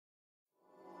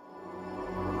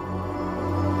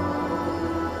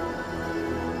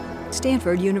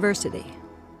Stanford University.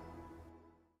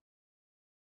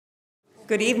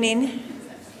 Good evening.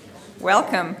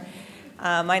 Welcome.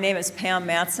 My name is Pam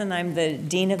Mattson. I'm the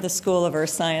Dean of the School of Earth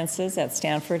Sciences at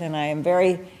Stanford, and I am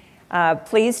very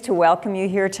pleased to welcome you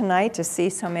here tonight, to see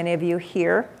so many of you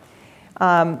here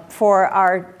for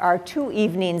our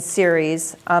two-evening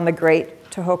series on the Great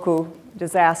Tohoku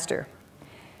disaster.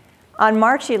 On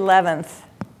March 11th,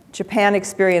 Japan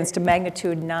experienced a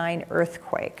magnitude 9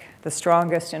 earthquake, the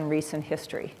strongest in recent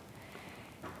history.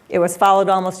 It was followed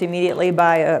almost immediately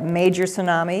by a major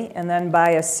tsunami and then by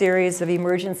a series of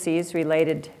emergencies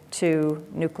related to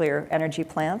nuclear energy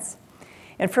plants.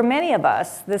 And for many of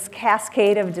us, this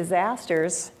cascade of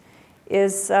disasters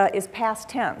is past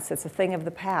tense. It's a thing of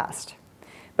the past.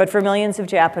 But for millions of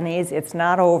Japanese, it's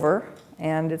not over,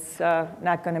 and it's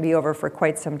not going to be over for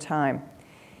quite some time.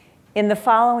 In the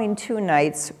following two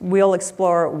nights, we'll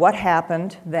explore what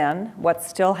happened then, what's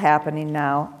still happening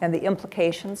now, and the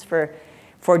implications for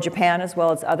Japan as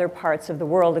well as other parts of the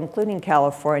world, including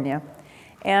California.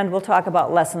 And we'll talk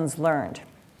about lessons learned.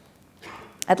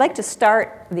 I'd like to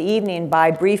start the evening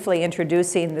by briefly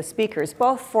introducing the speakers,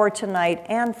 both for tonight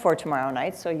and for tomorrow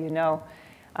night, so you know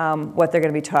what they're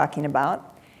going to be talking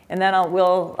about. And then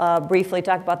we'll briefly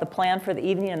talk about the plan for the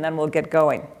evening, and then we'll get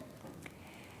going.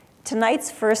 Tonight's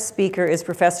first speaker is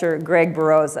Professor Greg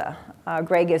Barroza.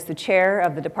 Greg is the chair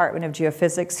of the Department of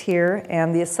Geophysics here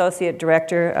and the associate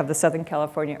director of the Southern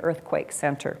California Earthquake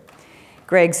Center.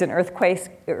 Greg's an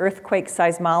earthquake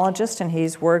seismologist, and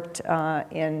he's worked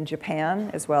in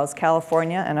Japan as well as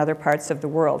California and other parts of the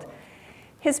world.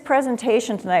 His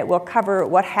presentation tonight will cover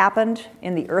what happened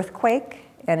in the earthquake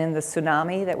and in the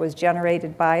tsunami that was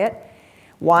generated by it,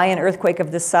 why an earthquake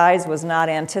of this size was not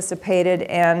anticipated,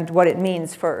 and what it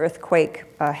means for earthquake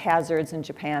hazards in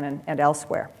Japan and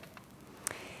elsewhere.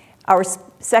 Our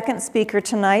second speaker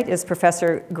tonight is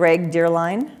Professor Greg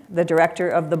Dearline, the director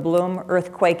of the Bloom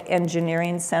Earthquake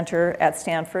Engineering Center at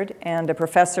Stanford and a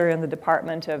professor in the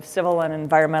Department of Civil and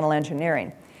Environmental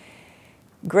Engineering.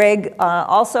 Greg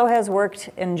also has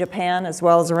worked in Japan as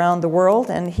well as around the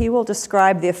world, and he will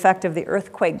describe the effect of the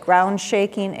earthquake ground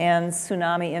shaking and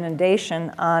tsunami inundation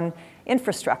on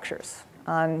infrastructures,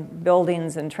 on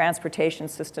buildings and transportation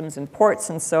systems and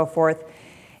ports and so forth.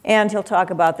 And he'll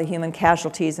talk about the human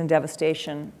casualties and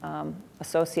devastation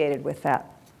associated with that.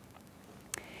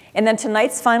 And then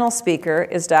tonight's final speaker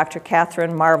is Dr.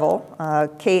 Catherine Marvel.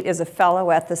 Kate is a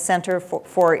fellow at the Center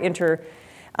for International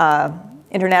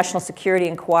Security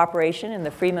and Cooperation in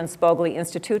the Freeman Spogli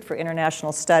Institute for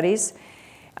International Studies.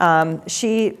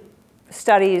 She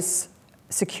studies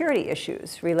security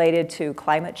issues related to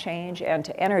climate change and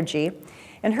to energy.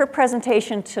 And her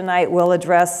presentation tonight will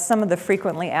address some of the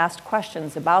frequently asked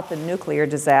questions about the nuclear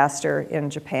disaster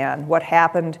in Japan. What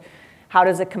happened? How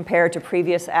does it compare to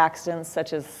previous accidents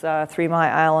such as 3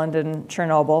 Mile Island and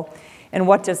Chernobyl? And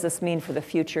what does this mean for the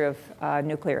future of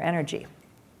nuclear energy?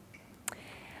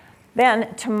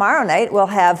 Then tomorrow night, we'll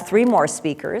have 3 more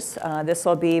speakers. This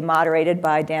will be moderated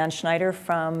by Dan Schneider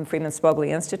from Freeman Spogli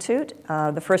Institute.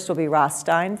 The first will be Ross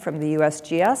Stein from the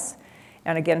USGS,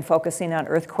 and again, focusing on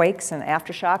earthquakes and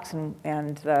aftershocks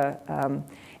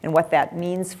and what that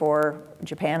means for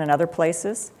Japan and other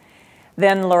places.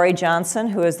 Then Lori Johnson,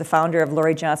 who is the founder of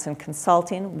Lori Johnson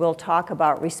Consulting, will talk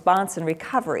about response and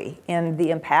recovery in the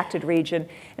impacted region,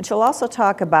 and she'll also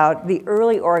talk about the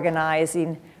early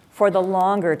organizing for the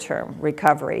longer-term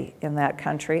recovery in that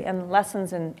country and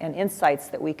lessons and insights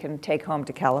that we can take home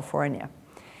to California.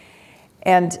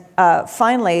 And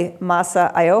finally,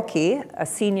 Masa Aoki, a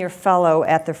senior fellow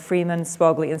at the Freeman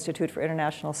Spogli Institute for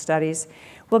International Studies,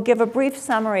 will give a brief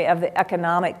summary of the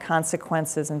economic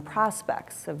consequences and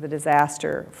prospects of the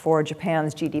disaster for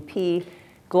Japan's GDP,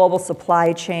 global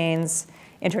supply chains,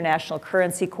 international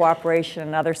currency cooperation,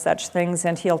 and other such things.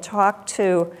 And he'll talk,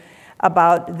 too,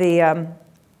 about the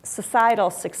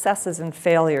societal successes and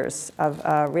failures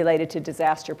related to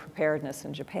disaster preparedness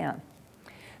in Japan.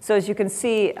 So as you can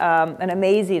see, an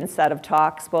amazing set of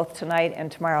talks, both tonight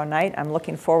and tomorrow night. I'm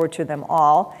looking forward to them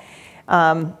all.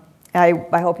 I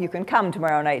hope you can come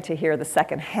tomorrow night to hear the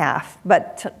second half.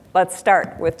 But let's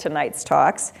start with tonight's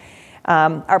talks.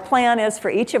 Our plan is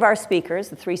for each of our speakers,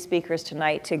 the 3 speakers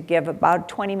tonight, to give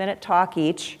about a 20-minute talk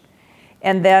each.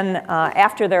 And then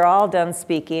after they're all done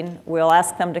speaking, we'll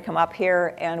ask them to come up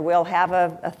here, and we'll have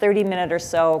a 30-minute or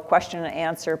so question and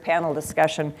answer panel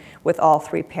discussion with all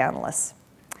 3 panelists.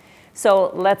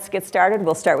 So let's get started.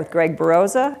 We'll start with Greg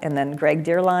Barroza, and then Greg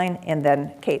Dearline, and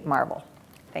then Kate Marvel.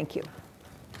 Thank you.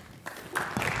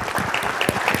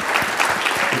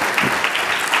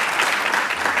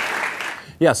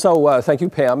 Yeah, so thank you,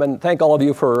 Pam, and thank all of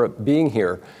you for being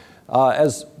here.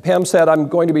 As Pam said, I'm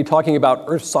going to be talking about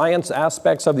earth science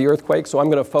aspects of the earthquake, so I'm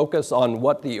going to focus on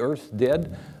what the earth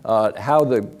did, how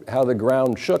the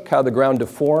ground shook, how the ground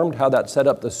deformed, how that set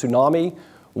up the tsunami,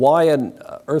 why an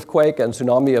earthquake and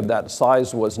tsunami of that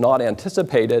size was not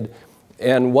anticipated,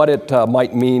 and what it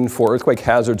might mean for earthquake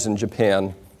hazards in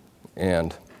Japan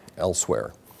and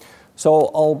elsewhere.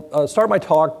 So I'll start my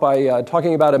talk by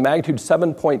talking about a magnitude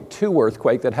 7.2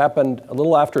 earthquake that happened a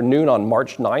little after noon on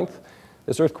March 9th.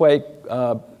 This earthquake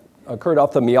occurred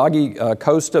off the Miyagi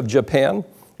coast of Japan.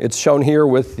 It's shown here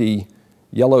with the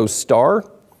yellow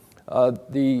star.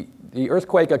 The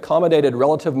earthquake accommodated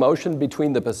relative motion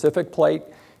between the Pacific plate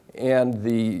and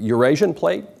the Eurasian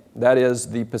plate. That is,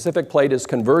 the Pacific plate is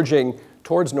converging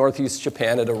towards northeast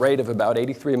Japan at a rate of about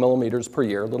 83 millimeters per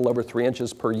year, a little over 3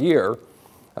 inches per year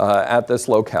at this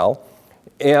locale.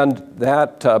 And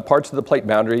that parts of the plate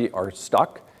boundary are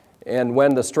stuck. And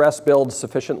when the stress builds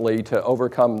sufficiently to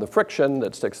overcome the friction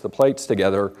that sticks the plates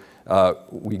together,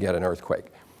 we get an earthquake.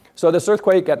 So this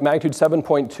earthquake at magnitude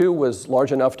 7.2 was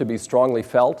large enough to be strongly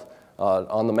felt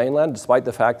on the mainland, despite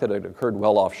the fact that it occurred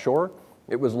well offshore.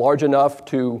 It was large enough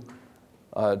to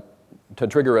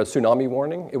trigger a tsunami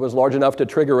warning. It was large enough to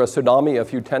trigger a tsunami a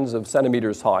few tens of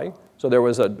centimeters high. So there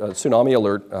was a tsunami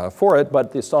alert for it,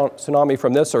 but the tsunami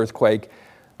from this earthquake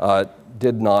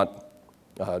did not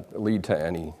lead to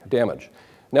any damage.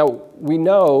 Now, we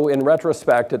know in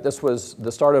retrospect that this was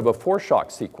the start of a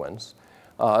foreshock sequence.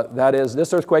 That is,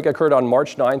 this earthquake occurred on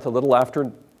March 9th, a little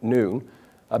after noon.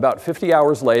 About 50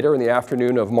 hours later, in the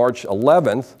afternoon of March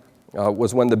 11th,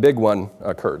 was when the big one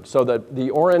occurred. So the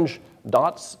orange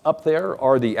dots up there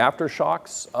are the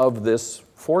aftershocks of this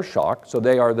foreshock. So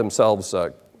they are themselves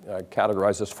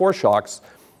categorized as foreshocks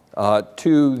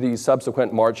to the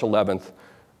subsequent March 11th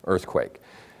earthquake.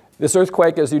 This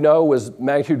earthquake, as you know, was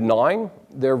magnitude 9.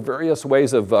 There are various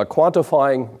ways of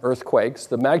quantifying earthquakes.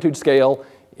 The magnitude scale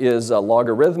is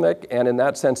logarithmic, and in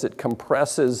that sense, it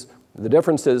compresses the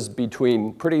differences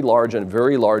between pretty large and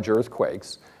very large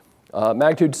earthquakes.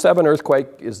 Magnitude 7 earthquake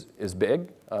is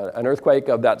big. An earthquake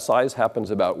of that size happens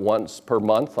about once per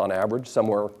month on average,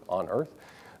 somewhere on Earth.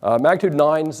 Magnitude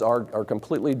 9s are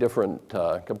completely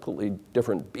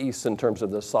different beasts in terms of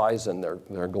the size and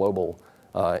their global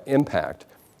impact.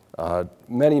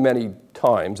 Many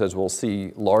times, as we'll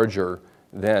see, larger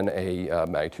than a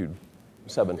magnitude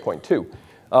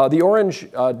 7.2. The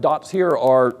orange dots here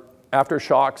are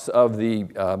aftershocks of the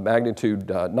magnitude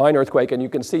 9 earthquake, and you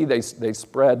can see they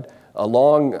spread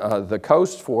along the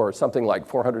coast for something like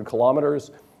 400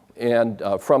 kilometers, and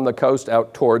from the coast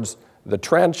out towards the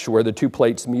trench where the two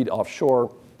plates meet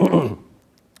offshore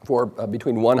for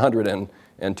between 100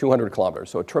 and 200 kilometers.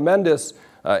 So a tremendous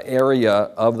area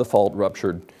of the fault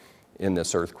ruptured in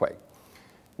this earthquake.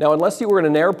 Now, unless you were in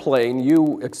an airplane,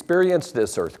 you experienced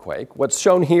this earthquake. What's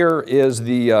shown here is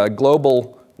the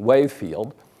global wave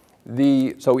field.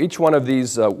 So each one of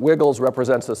these wiggles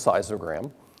represents a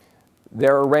seismogram.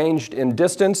 They're arranged in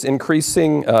distance,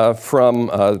 increasing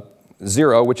from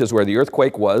 0, which is where the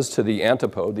earthquake was, to the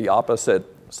antipode, the opposite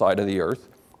side of the Earth,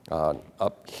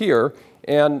 up here,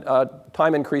 and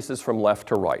time increases from left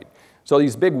to right. So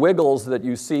these big wiggles that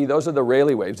you see, those are the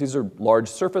Rayleigh waves. These are large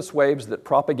surface waves that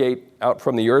propagate out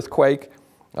from the earthquake.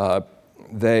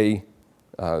 They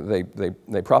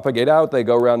propagate out, they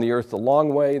go around the Earth a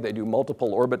long way, they do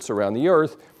multiple orbits around the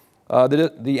Earth.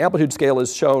 The amplitude scale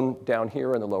is shown down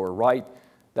here in the lower right.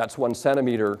 That's 1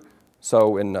 centimeter.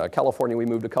 So in California, we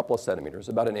moved a couple of centimeters,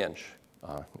 about an inch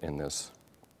in this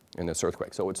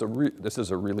earthquake. So this is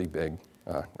a really big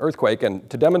earthquake. And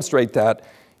to demonstrate that,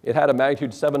 it had a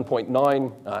magnitude 7.9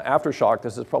 aftershock.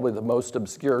 This is probably the most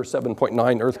obscure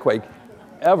 7.9 earthquake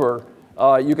ever.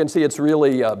 You can see it's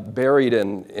really buried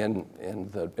in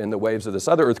the waves of this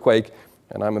other earthquake.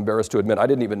 And I'm embarrassed to admit, I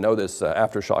didn't even know this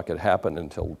aftershock had happened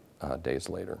until days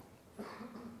later.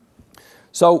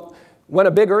 So when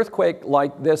a big earthquake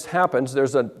like this happens,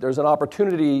 there's an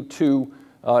opportunity to,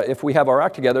 if we have our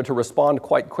act together, to respond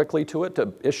quite quickly to it,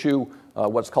 to issue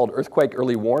what's called earthquake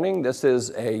early warning. This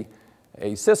is a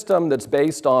system that's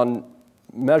based on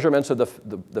measurements of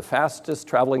the fastest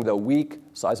traveling, the weak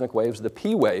seismic waves, the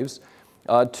P waves,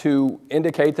 to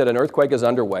indicate that an earthquake is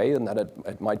underway and that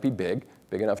it might be big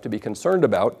enough to be concerned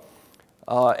about,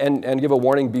 and give a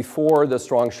warning before the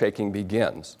strong shaking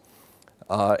begins.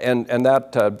 And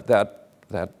that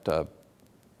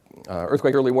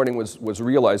earthquake early warning was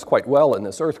realized quite well in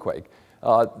this earthquake.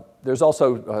 There's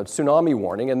also a tsunami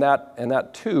warning, and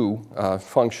that too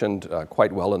functioned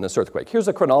quite well in this earthquake. Here's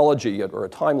a chronology, or a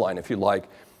timeline, if you like,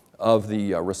 of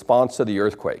the response to the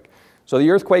earthquake. So the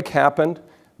earthquake happened.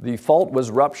 The fault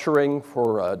was rupturing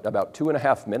for about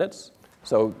 2.5 minutes.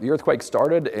 So the earthquake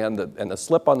started, and the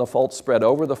slip on the fault spread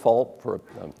over the fault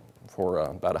for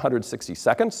about 160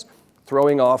 seconds,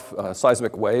 throwing off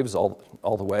seismic waves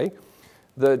all the way.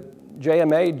 The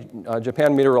JMA,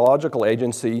 Japan Meteorological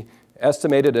Agency,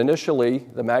 estimated initially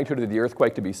the magnitude of the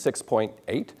earthquake to be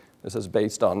 6.8. This is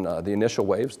based on the initial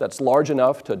waves. That's large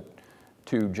enough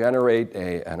to generate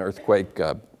an earthquake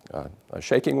a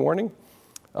shaking warning.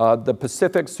 The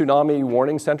Pacific Tsunami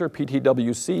Warning Center,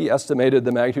 PTWC, estimated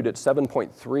the magnitude at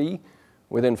 7.3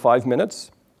 within 5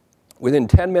 minutes. Within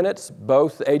 10 minutes,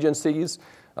 both agencies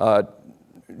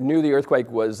knew the earthquake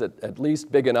was at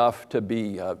least big enough to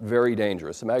be very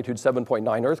dangerous. A magnitude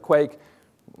 7.9 earthquake,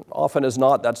 often as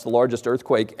not, that's the largest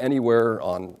earthquake anywhere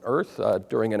on Earth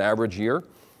during an average year.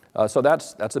 So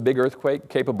that's a big earthquake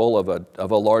capable of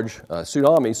a large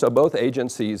tsunami. So both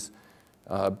agencies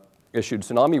issued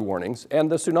tsunami warnings, and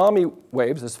the tsunami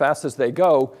waves, as fast as they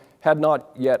go, had not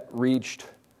yet reached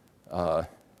land.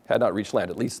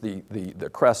 At least the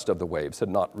crest of the waves had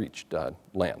not reached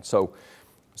land. So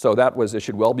that was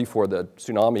issued well before the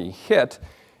tsunami hit.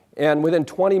 And within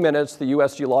 20 minutes, the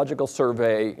U.S. Geological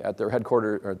Survey at their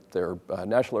headquarters, or their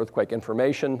National Earthquake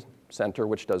Information Center,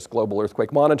 which does global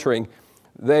earthquake monitoring,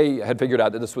 they had figured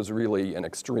out that this was really an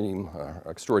extreme,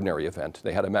 extraordinary event.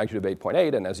 They had a magnitude of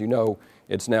 8.8, and as you know,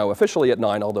 it's now officially at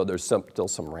 9, although there's still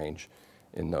some range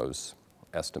in those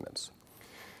estimates.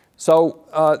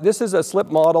 So this is a slip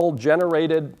model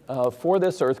generated for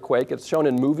this earthquake. It's shown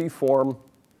in movie form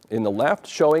in the left,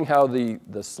 showing how the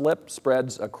slip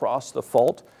spreads across the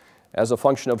fault as a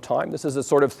function of time. This is the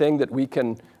sort of thing that we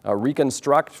can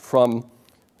reconstruct from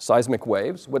seismic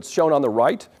waves. What's shown on the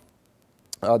right,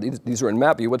 these are in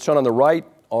map view. What's shown on the right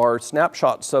are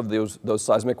snapshots of those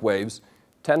seismic waves,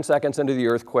 10 seconds into the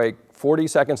earthquake, 40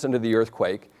 seconds into the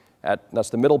earthquake. That's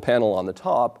the middle panel on the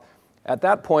top. At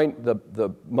that point,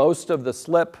 the most of the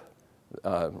slip,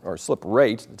 or slip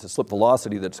rate, it's a slip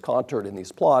velocity that's contoured in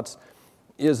these plots,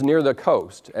 is near the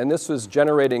coast. And this was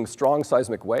generating strong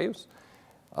seismic waves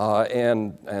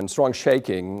and strong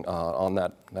shaking on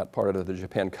that part of the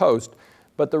Japan coast.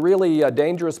 But the really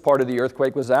dangerous part of the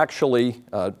earthquake was actually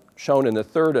shown in the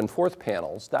third and fourth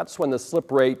panels. That's when the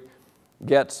slip rate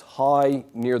gets high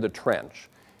near the trench.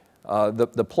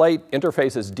 The plate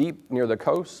interfaces deep near the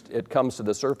coast. It comes to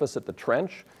the surface at the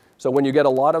trench. So when you get a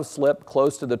lot of slip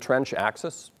close to the trench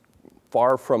axis,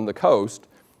 far from the coast,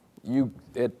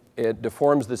 it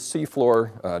deforms the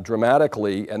seafloor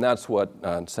dramatically, and that's what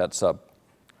sets up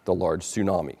the large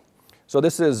tsunami. So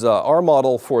this is our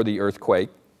model for the earthquake.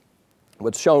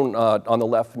 What's shown on the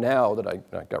left now, that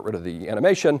I got rid of the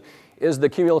animation, is the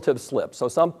cumulative slip. So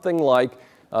something like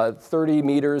 30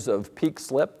 meters of peak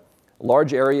slip,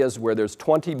 large areas where there's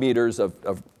 20 meters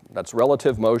of that's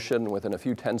relative motion within a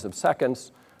few tens of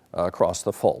seconds across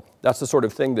the fault. That's the sort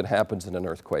of thing that happens in an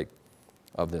earthquake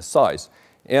of this size.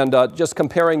 And just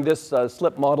comparing this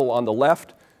slip model on the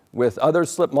left with other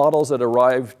slip models that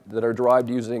are derived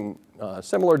using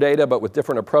similar data but with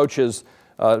different approaches,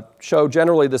 show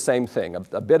generally the same thing.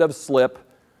 A bit of slip,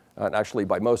 and actually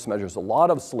by most measures a lot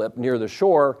of slip near the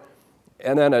shore,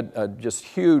 and then just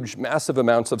huge, massive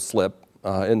amounts of slip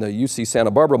in the UC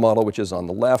Santa Barbara model, which is on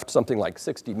the left, something like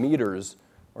 60 meters,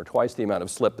 or twice the amount of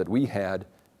slip that we had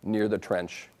near the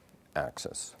trench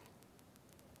axis.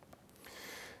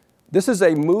 This is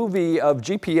a movie of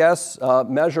GPS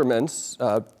measurements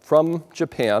from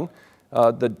Japan.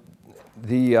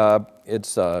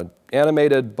 It's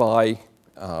animated by,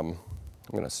 I'm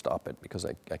going to stop it because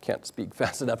I can't speak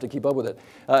fast enough to keep up with it.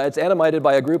 It's animated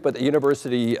by a group at the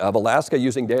University of Alaska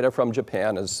using data from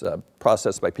Japan as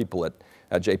processed by people at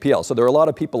JPL. So there are a lot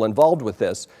of people involved with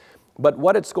this. But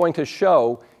what it's going to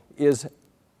show is,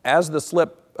 as the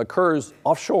slip occurs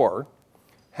offshore,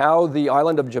 how the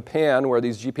island of Japan, where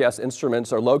these GPS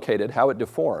instruments are located, how it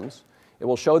deforms. It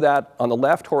will show that on the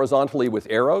left horizontally with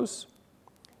arrows,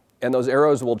 and those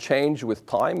arrows will change with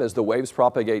time as the waves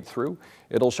propagate through.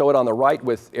 It'll show it on the right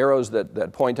with arrows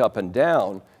that point up and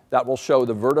down. That will show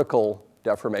the vertical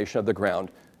deformation of the ground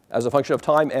as a function of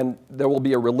time, and there will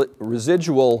be a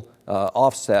residual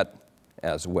offset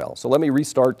as well. So let me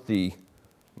restart the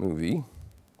movie.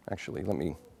 Actually, let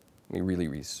me really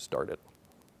restart it.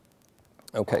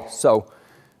 Okay, so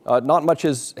not much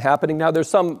is happening now. There's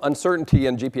some uncertainty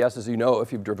in GPS, as you know,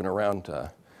 if you've driven around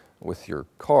with your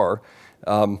car.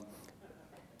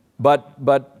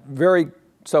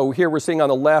 So here we're seeing on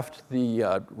the left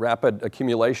the rapid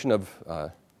accumulation of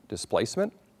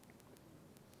displacement.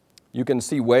 You can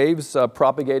see waves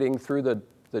propagating through the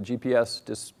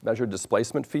GPS measured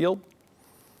displacement field.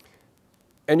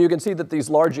 And you can see that these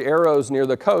large arrows near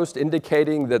the coast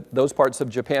indicating that those parts of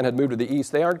Japan had moved to the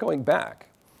east, they aren't going back.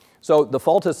 So the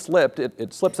fault has slipped.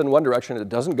 It slips in one direction. It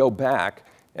doesn't go back.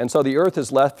 And so the Earth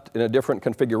is left in a different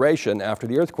configuration after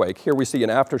the earthquake. Here we see an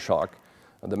aftershock.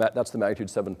 That's the magnitude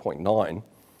 7.9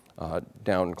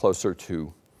 down closer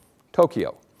to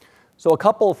Tokyo. So a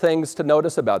couple things to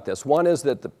notice about this. One is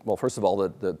that, well, first of all,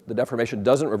 the deformation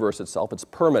doesn't reverse itself. It's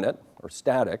permanent or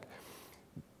static.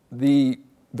 The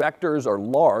vectors are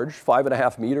large,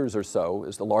 5.5 meters or so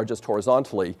is the largest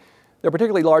horizontally. They're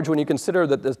particularly large when you consider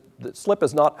that the slip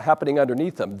is not happening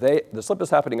underneath them. The slip is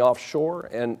happening offshore,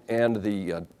 and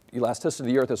the elasticity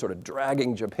of the Earth is sort of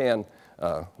dragging Japan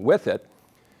with it.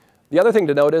 The other thing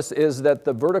to notice is that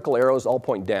the vertical arrows all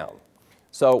point down.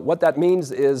 So what that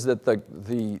means is that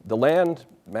the land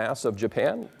mass of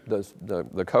Japan,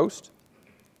 the coast,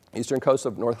 eastern coast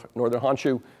of northern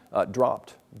Honshu,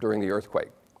 dropped during the earthquake.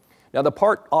 Now the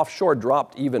part offshore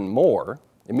dropped even more,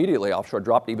 immediately offshore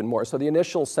dropped even more, so the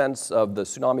initial sense of the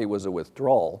tsunami was a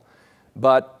withdrawal.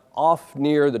 But off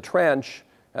near the trench,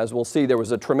 as we'll see, there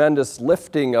was a tremendous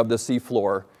lifting of the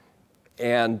seafloor,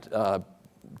 and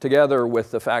together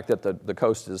with the fact that the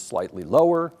coast is slightly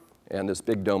lower and this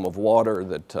big dome of water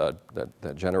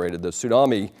that generated the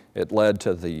tsunami, it led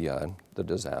to the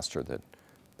disaster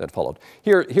that followed.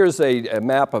 Here's a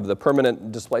map of the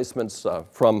permanent displacements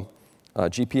from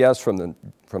GPS,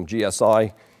 from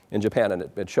GSI in Japan, and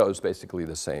it shows basically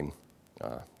the same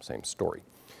story.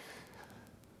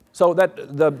 So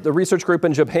that the research group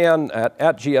in Japan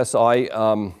at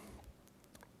GSI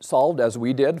solved, as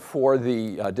we did, for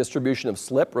the distribution of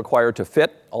slip required to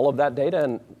fit all of that data,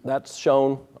 and that's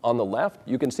shown on the left.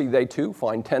 You can see they too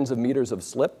find tens of meters of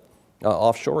slip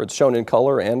offshore. It's shown in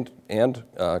color and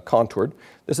contoured.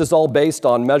 This is all based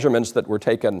on measurements that were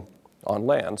taken on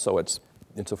land, so it's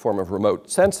a form of remote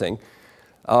sensing.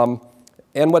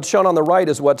 And what's shown on the right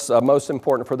is what's most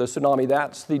important for the tsunami.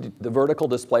 That's the vertical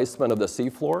displacement of the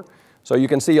seafloor. So you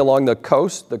can see along the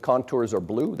coast, the contours are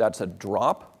blue. That's a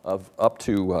drop of up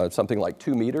to something like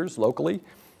 2 meters locally.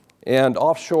 And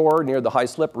offshore, near the high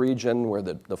slip region, where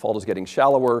the fault is getting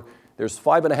shallower, there's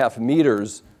 5.5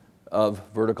 meters of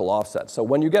vertical offset. So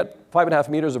when you get 5.5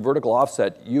 meters of vertical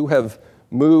offset, you have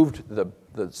moved the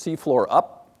seafloor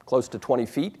up close to 20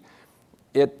 feet.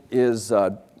 It is,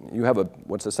 you have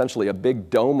what's essentially a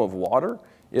big dome of water.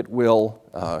 It will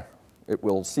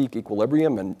seek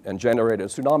equilibrium and generate a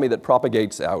tsunami that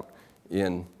propagates out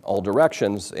in all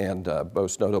directions, and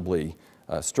most notably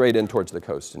straight in towards the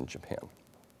coast in Japan.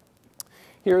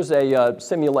 Here's a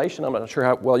simulation. I'm not sure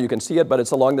how well you can see it, but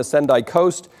it's along the Sendai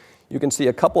coast. You can see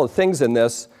a couple of things in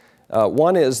this.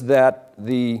 One is that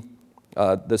the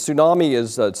tsunami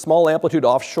is a small amplitude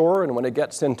offshore, and when it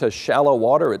gets into shallow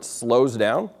water, it slows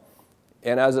down.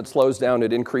 And as it slows down,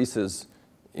 it increases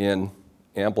in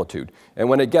amplitude. And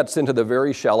when it gets into the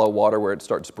very shallow water where it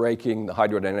starts breaking, the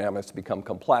hydrodynamics become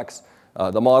complex.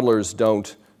 The modelers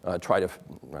don't try to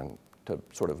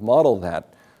sort of model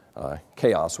that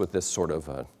chaos with this sort of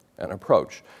an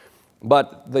approach.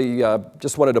 But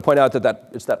just wanted to point out that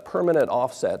it's that permanent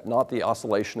offset, not the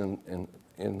oscillation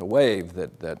in the wave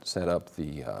that set up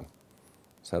the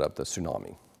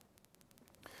tsunami.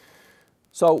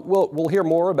 So we'll hear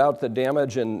more about the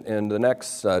damage in the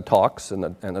next talks and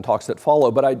the talks that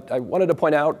follow. But I wanted to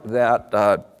point out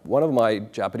that one of my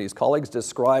Japanese colleagues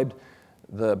described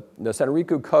the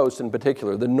Senriku coast in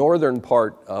particular, the northern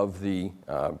part of the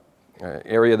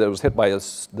area that was hit by the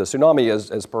tsunami,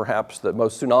 as perhaps the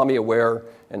most tsunami-aware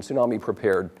and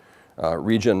tsunami-prepared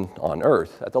region on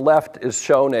Earth. At the left is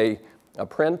shown a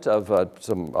print of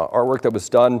some artwork that was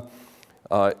done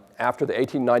after the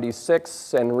 1896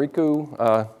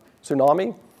 Senriku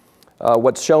tsunami.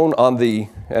 What's shown on the,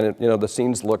 and the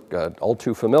scenes look all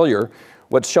too familiar.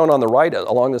 What's shown on the right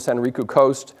along the Senriku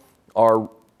coast are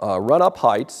run-up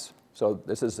heights. So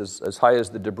this is as high as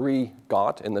the debris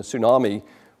got in the tsunami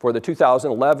for the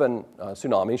 2011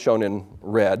 tsunami, shown in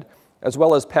red, as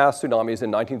well as past tsunamis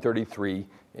in 1933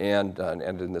 and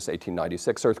in this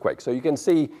 1896 earthquake. So you can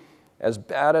see, as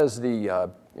bad as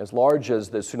as large as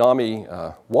the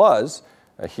tsunami was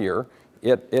here,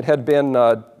 it had been,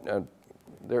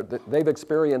 they've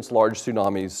experienced large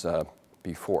tsunamis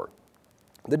before.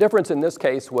 The difference in this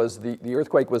case was the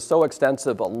earthquake was so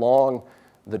extensive along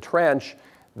the trench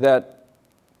that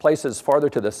places farther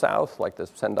to the south, like the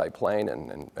Sendai Plain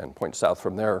and points south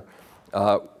from there,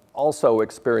 also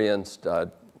experienced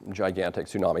gigantic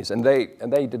tsunamis. And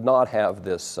they did not have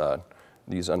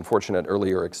these unfortunate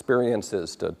earlier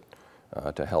experiences to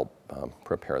help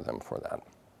prepare them for that.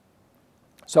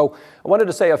 So I wanted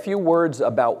to say a few words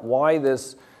about why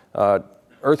this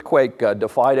earthquake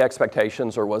defied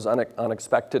expectations or was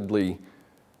unexpectedly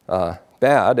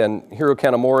bad. And Hiro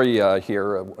Kanamori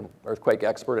here, an earthquake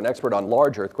expert, an expert on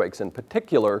large earthquakes in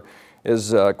particular,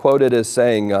 is quoted as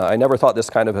saying, "I never thought this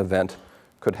kind of event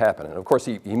could happen." And of course,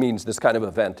 he means this kind of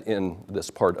event in this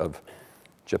part of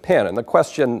Japan. And the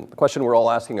question we're all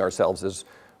asking ourselves is,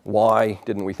 why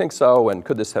didn't we think so, and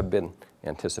could this have been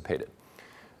anticipated?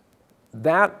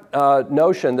 That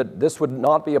notion that this would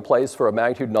not be a place for a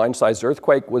magnitude 9 sized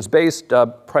earthquake was based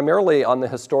primarily on the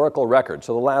historical record.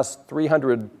 So the last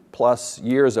 300 plus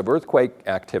years of earthquake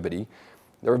activity,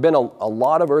 there have been a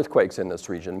lot of earthquakes in this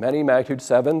region, many magnitude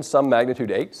 7s, some magnitude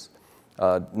 8s,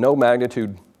 no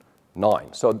magnitude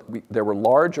 9. So there were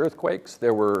large earthquakes,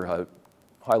 there were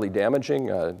highly damaging,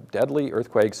 deadly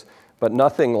earthquakes, but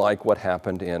nothing like what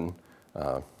happened in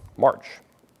March.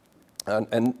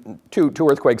 And two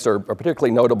earthquakes are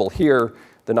particularly notable here,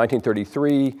 the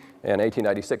 1933 and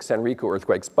 1896 Senriku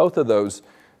earthquakes. Both of those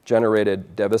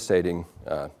generated devastating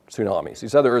tsunamis.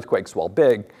 These other earthquakes, while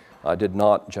big, did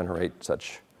not generate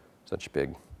such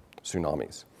big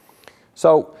tsunamis.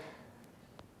 So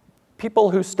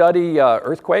people who study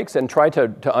earthquakes and try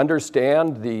to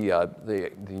understand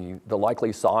the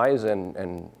likely size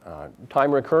and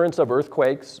time recurrence of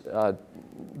earthquakes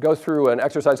go through an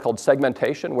exercise called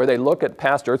segmentation, where they look at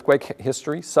past earthquake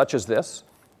history, such as this,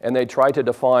 and they try to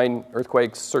define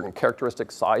earthquakes, certain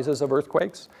characteristic sizes of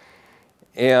earthquakes,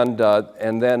 and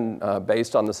then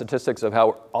based on the statistics of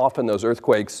how often those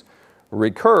earthquakes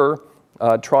recur,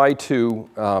 try to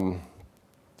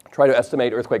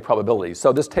estimate earthquake probabilities.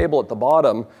 So this table at the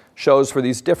bottom shows for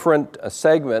these different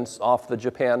segments off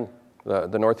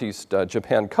the northeast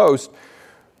Japan coast,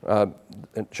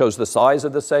 it shows the size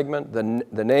of the segment,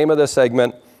 the name of the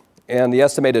segment, and the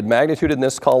estimated magnitude in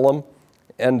this column,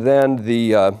 and then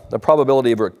the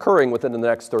probability of recurring within the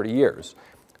next 30 years.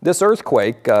 This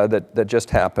earthquake that just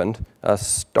happened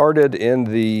started in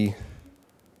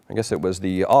I guess it was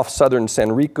the off-southern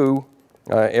Senriku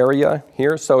area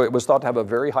here, so it was thought to have a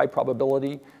very high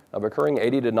probability of occurring,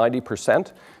 80 to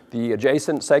 90%. The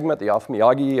adjacent segment, the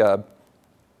off-Miyagi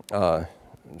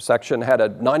section, had a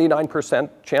 99%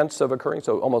 chance of occurring,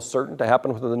 so almost certain to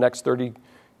happen within the next 30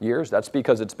 years. That's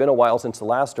because it's been a while since the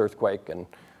last earthquake, and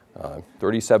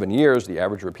 37 years, the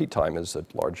average repeat time is a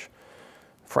large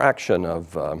fraction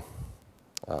of,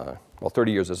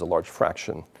 30 years is a large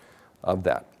fraction of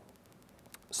that.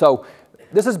 So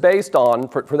this is based on,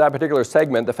 for that particular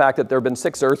segment, the fact that there have been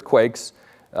 6 earthquakes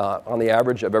on the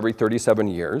average of every 37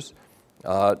 years.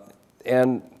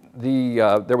 And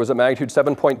there was a magnitude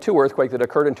 7.2 earthquake that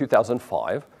occurred in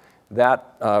 2005.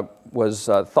 That was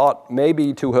thought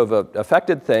maybe to have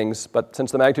affected things, but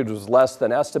since the magnitude was less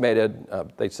than estimated,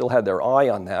 they still had their eye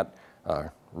on that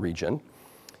region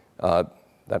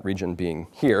being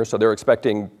here. So they're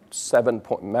expecting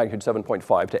magnitude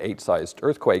 7.5 to 8 sized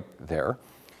earthquake there.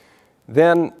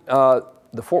 Then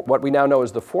what we now know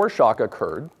is the foreshock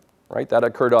occurred, right? That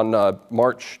occurred on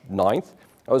March 9th.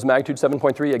 That was magnitude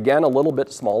 7.3, again, a little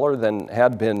bit smaller than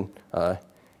had been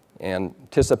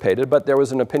anticipated, but there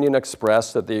was an opinion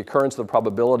expressed that the occurrence of the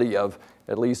probability of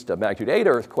at least a magnitude 8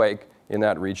 earthquake in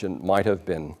that region might have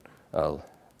been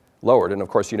lowered. And of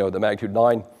course, you know, the magnitude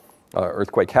 9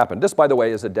 earthquake happened. This, by the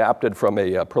way, is adapted from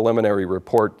a preliminary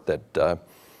report that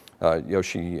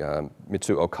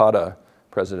Yoshimitsu Okada,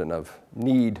 president of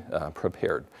NEED,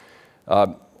 prepared.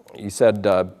 He said,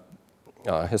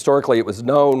 historically, it was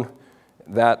known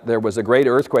that there was a great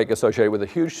earthquake associated with a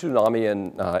huge tsunami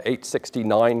in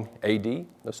 869 AD,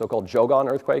 the so-called Jogan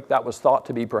earthquake. That was thought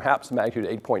to be perhaps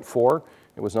magnitude 8.4.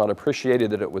 It was not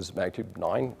appreciated that it was magnitude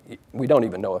 9. We don't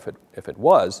even know if it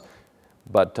was,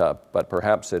 but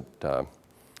perhaps it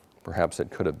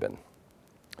could have been.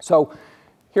 So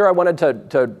here I wanted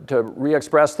to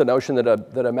re-express the notion that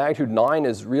a magnitude 9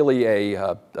 is really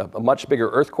a much bigger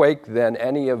earthquake than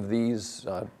any of these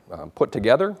put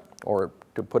together, or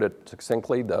to put it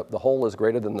succinctly, the whole is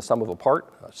greater than the sum of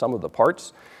the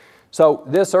parts. So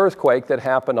this earthquake that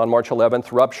happened on March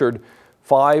 11th ruptured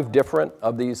 5 different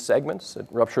of these segments. It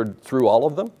ruptured through all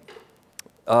of them.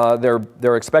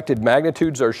 Their expected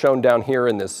magnitudes are shown down here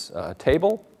in this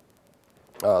table.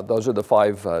 Those are the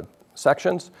 5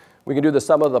 sections. We can do the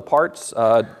sum of the parts.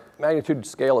 Magnitude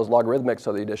scale is logarithmic,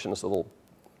 so the addition is a little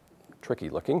tricky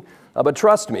looking. But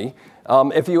trust me,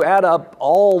 if you add up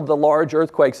all the large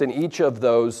earthquakes in each of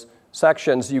those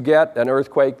sections, you get an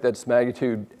earthquake that's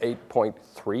magnitude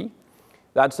 8.3.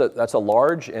 That's a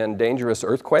large and dangerous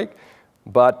earthquake,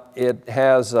 but it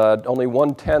has only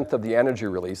 1/10 of the energy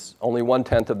release, only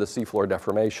 1/10 of the seafloor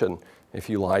deformation, if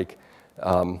you like,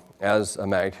 as a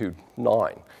magnitude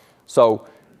 9. So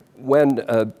when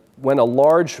a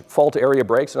large fault area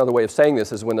breaks, another way of saying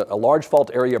this is when a large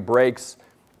fault area breaks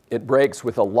it breaks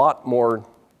with a lot more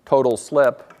total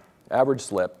slip, average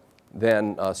slip,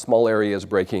 than small areas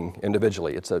breaking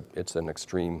individually. It's an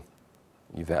extreme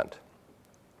event.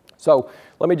 So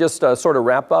let me just sort of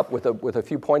wrap up with a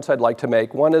few points I'd like to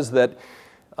make. One is that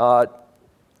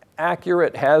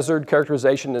accurate hazard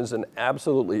characterization is an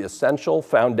absolutely essential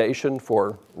foundation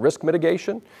for risk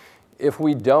mitigation. If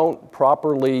we don't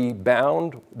properly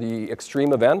bound the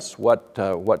extreme events, what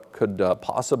could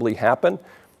possibly happen,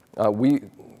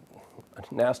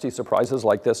 nasty surprises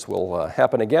like this will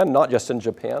happen again, not just in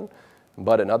Japan,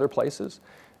 but in other places.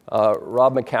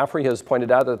 Rob McCaffrey has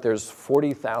pointed out that there's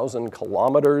 40,000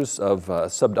 kilometers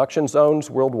of subduction zones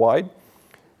worldwide.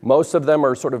 Most of them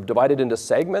are sort of divided into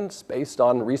segments based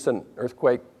on recent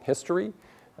earthquake history.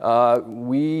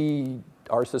 We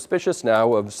are suspicious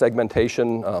now of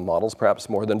segmentation models, perhaps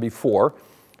more than before.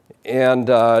 And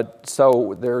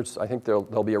so I think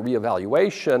there'll be a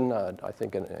reevaluation, I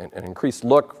think an increased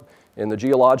look in the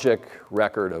geologic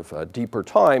record of deeper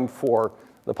time for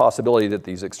the possibility that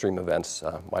these extreme events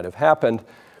might have happened.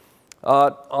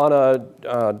 On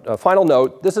a final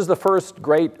note, this is the first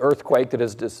great earthquake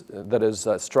that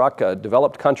has struck a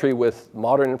developed country with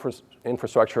modern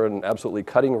infrastructure and absolutely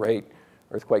cutting rate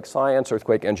earthquake science,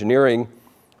 earthquake engineering.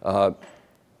 And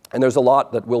there's a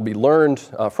lot that will be learned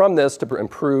from this to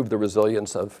improve the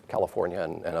resilience of California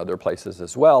and other places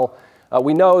as well.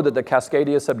 We know that the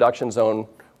Cascadia subduction zone,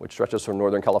 which stretches from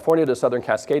Northern California to Southern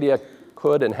Cascadia,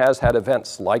 could and has had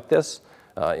events like this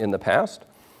in the past.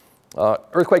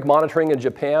 Earthquake monitoring in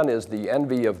Japan is the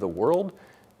envy of the world.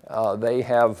 They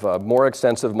have more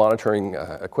extensive monitoring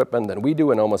equipment than we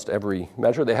do in almost every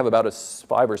measure. They have about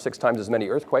 5 or 6 times as many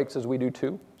earthquakes as we do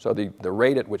too. So the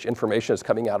rate at which information is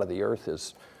coming out of the earth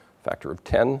is a factor of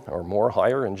 10 or more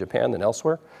higher in Japan than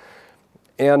elsewhere.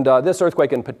 And this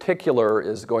earthquake in particular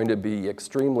is going to be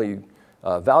extremely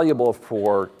valuable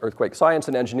for earthquake science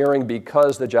and engineering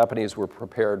because the Japanese were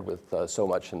prepared with so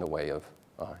much in the way of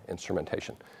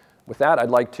instrumentation. With that, I'd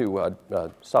like to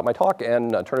stop my talk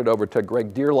and turn it over to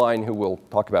Greg Deerline, who will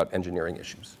talk about engineering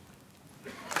issues.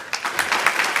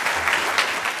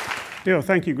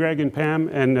 Thank you, Greg and Pam,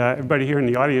 and everybody here in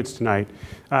the audience tonight.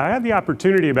 I had the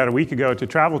opportunity about a week ago to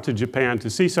travel to Japan to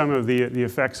see some of the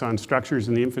effects on structures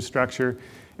and the infrastructure,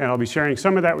 and I'll be sharing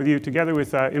some of that with you together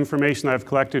with information I've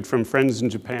collected from friends in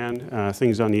Japan,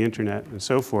 things on the internet, and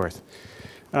so forth.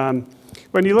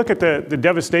 When you look at the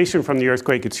devastation from the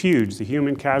earthquake, it's huge. The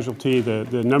human casualty,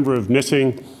 the number of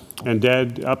missing and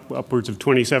dead, upwards of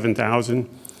 27,000.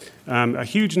 A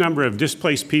huge number of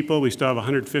displaced people. We still have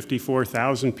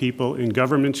 154,000 people in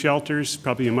government shelters,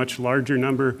 probably a much larger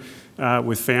number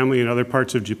with family in other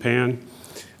parts of Japan.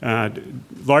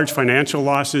 Large financial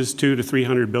losses, $200 to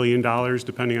 $300 billion,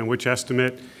 depending on which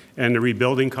estimate, and the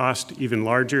rebuilding cost even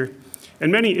larger.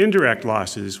 And many indirect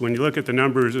losses. When you look at the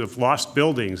numbers of lost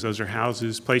buildings, those are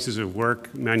houses, places of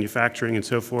work, manufacturing, and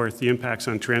so forth, the impacts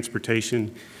on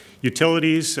transportation.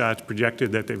 Utilities, it's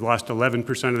projected that they've lost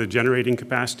 11% of the generating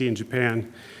capacity in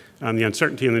Japan, the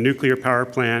uncertainty in the nuclear power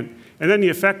plant, and then the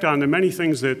effect on the many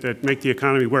things that make the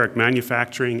economy work,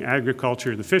 manufacturing,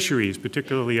 agriculture, the fisheries,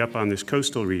 particularly up on this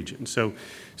coastal region. So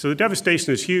the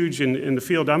devastation is huge. In the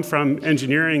field I'm from,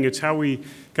 engineering, it's how we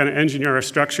kind of engineer our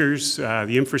structures,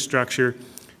 the infrastructure,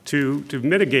 to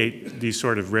mitigate these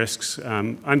sort of risks,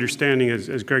 understanding,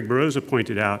 as Greg Barroza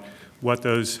pointed out, what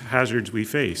those hazards we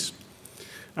face.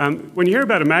 When you hear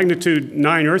about a magnitude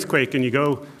 9 earthquake and you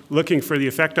go looking for the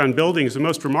effect on buildings, the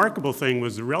most remarkable thing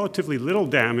was the relatively little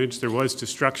damage there was to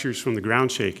structures from the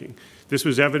ground shaking. This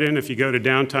was evident if you go to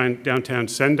downtown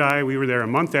Sendai. We were there a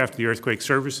month after the earthquake.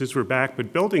 Services were back,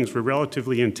 but buildings were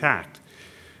relatively intact.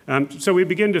 So we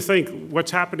begin to think,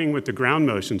 what's happening with the ground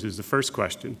motions is the first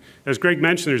question. As Greg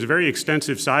mentioned, there's a very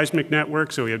extensive seismic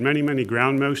network, so we had many, many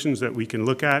ground motions that we can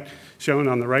look at. Shown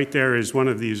on the right there is one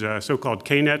of these so-called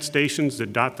KNET stations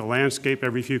that dot the landscape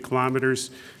every few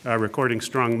kilometers, recording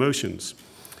strong motions.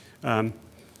 The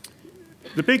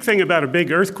big thing about a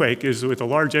big earthquake is with a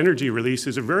large energy release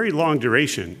is a very long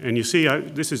duration. And you see,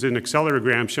 this is an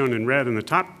accelerogram shown in red in the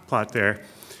top plot there,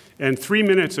 and 3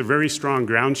 minutes of very strong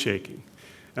ground shaking.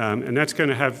 And that's going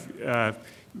to have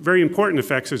very important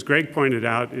effects, as Greg pointed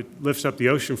out. It lifts up the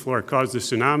ocean floor, causes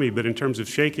tsunami, but in terms of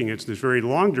shaking, it's this very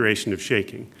long duration of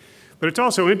shaking. But it's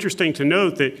also interesting to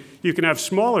note that you can have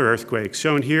smaller earthquakes.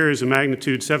 Shown here is a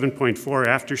magnitude 7.4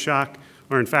 aftershock,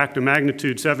 or in fact, a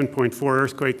magnitude 7.4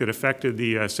 earthquake that affected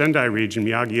the Sendai region,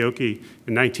 Miyagioki,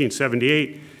 in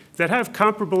 1978, that have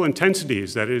comparable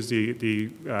intensities, that is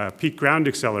the peak ground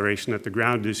acceleration that the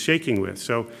ground is shaking with.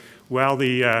 So while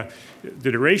the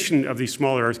duration of these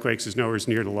smaller earthquakes is nowhere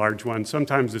near the large ones,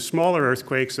 sometimes the smaller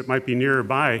earthquakes that might be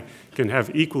nearby can have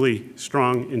equally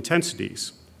strong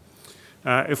intensities.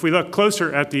 If we look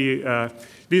closer at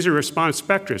these are response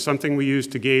spectra, something we use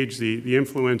to gauge the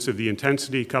influence of the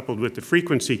intensity coupled with the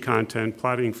frequency content,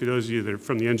 plotting, for those of you that are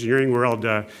from the engineering world,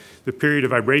 the period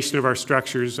of vibration of our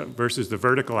structures versus the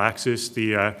vertical axis,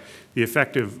 the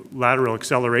effective lateral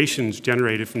accelerations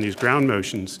generated from these ground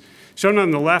motions. Shown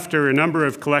on the left are a number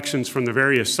of collections from the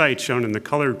various sites shown in the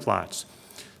colored plots.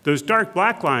 Those dark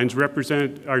black lines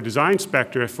represent our design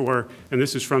spectra for, and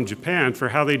this is from Japan, for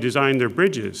how they designed their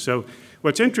bridges. So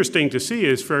what's interesting to see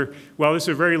is while this is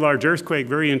a very large earthquake,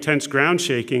 very intense ground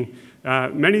shaking,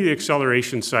 many of the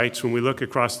acceleration sites, when we look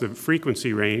across the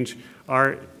frequency range,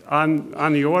 are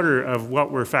on the order of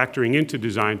what we're factoring into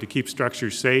design to keep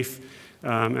structures safe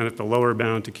and at the lower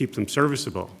bound to keep them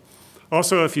serviceable.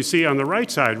 Also, if you see on the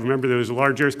right side, remember there was a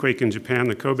large earthquake in Japan,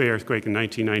 the Kobe earthquake in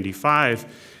 1995.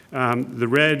 The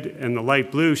red and the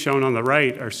light blue shown on the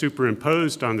right are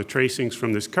superimposed on the tracings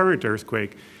from this current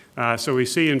earthquake. So we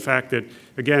see, in fact, that,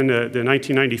 again, the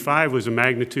 1995 was a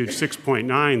magnitude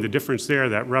 6.9. The difference there,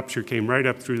 that rupture came right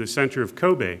up through the center of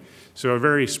Kobe. So a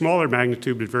very smaller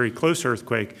magnitude, but very close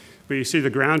earthquake. But you see the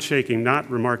ground shaking not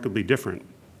remarkably different.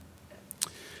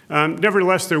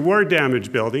 Nevertheless, there were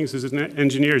damaged buildings. As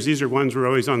engineers, these are ones we're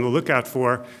always on the lookout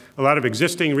for. A lot of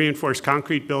existing reinforced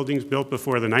concrete buildings built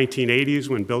before the 1980s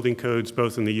when building codes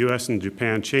both in the US and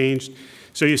Japan changed.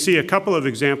 So you see a couple of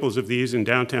examples of these in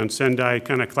downtown Sendai,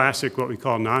 kind of classic what we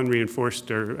call non-reinforced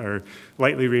or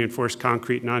lightly reinforced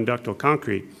concrete, non-ductile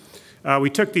concrete. We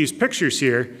took these pictures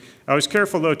here. I was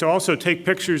careful, though, to also take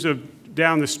pictures of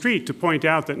down the street to point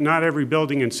out that not every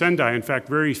building in Sendai, in fact,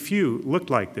 very few looked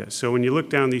like this. So when you look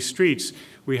down these streets,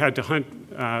 we had to hunt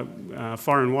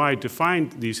far and wide to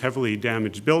find these heavily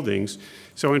damaged buildings.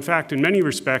 So in fact, in many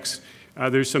respects,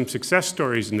 there's some success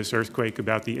stories in this earthquake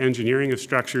about the engineering of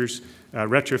structures,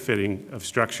 retrofitting of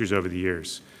structures over the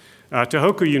years.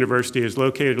 Tohoku University is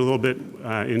located a little bit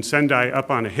in Sendai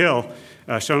up on a hill.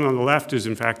 Shown on the left is,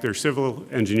 in fact, their civil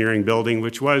engineering building,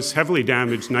 which was heavily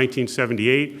damaged in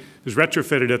 1978. It was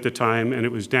retrofitted at the time, and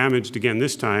it was damaged again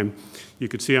this time. You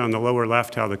could see on the lower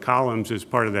left how the columns as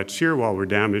part of that shear wall were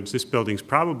damaged. This building's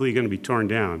probably going to be torn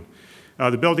down.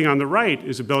 The building on the right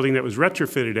is a building that was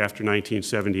retrofitted after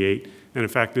 1978. And in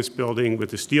fact, this building with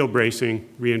the steel bracing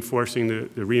reinforcing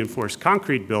the reinforced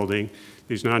concrete building,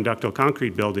 these non-ductile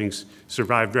concrete buildings,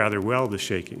 survived rather well the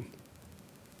shaking.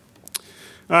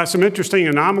 Some interesting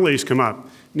anomalies come up.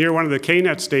 Near one of the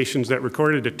KNET stations that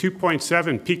recorded a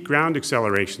 2.7 peak ground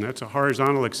acceleration. That's a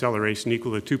horizontal acceleration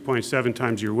equal to 2.7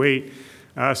 times your weight.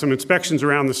 Some inspections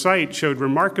around the site showed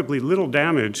remarkably little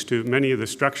damage to many of the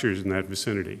structures in that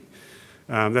vicinity.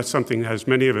 That's something that has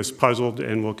many of us puzzled,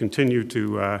 and we'll continue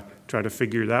to try to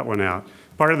figure that one out.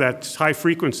 Part of that high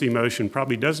frequency motion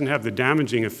probably doesn't have the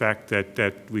damaging effect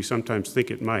that we sometimes think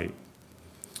it might.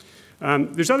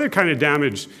 There's other kind of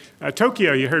damage.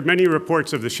 Tokyo, you heard many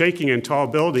reports of the shaking in tall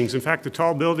buildings. In fact, the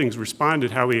tall buildings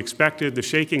responded how we expected. The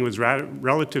shaking was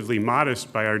relatively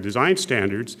modest by our design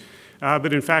standards.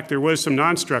 But in fact, there was some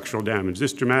non-structural damage.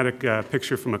 This dramatic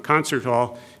picture from a concert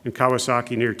hall in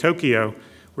Kawasaki near Tokyo,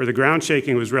 where the ground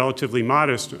shaking was relatively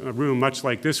modest, a room much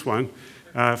like this one.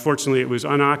 Fortunately, it was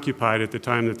unoccupied at the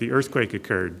time that the earthquake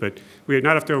occurred. But we did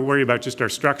not have to worry about just our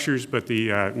structures, but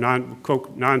the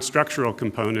non-structural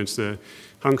components, the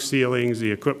hung ceilings,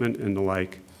 the equipment, and the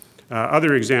like.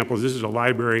 Other examples, this is a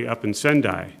library up in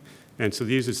Sendai. And so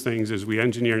these are things as we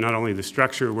engineer not only the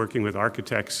structure, working with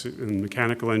architects and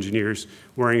mechanical engineers,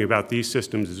 worrying about these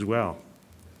systems as well.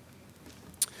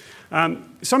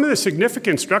 Some of the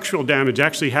significant structural damage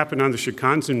actually happened on the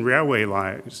Shinkansen railway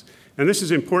lines. And this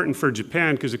is important for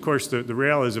Japan because, of course, the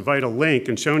rail is a vital link.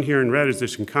 And shown here in red is the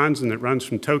Shinkansen that runs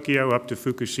from Tokyo up to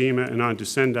Fukushima and on to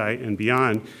Sendai and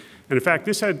beyond. And in fact,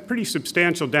 this had pretty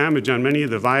substantial damage on many of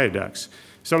the viaducts.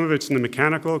 Some of it's in the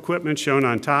mechanical equipment shown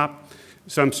on top,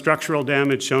 some structural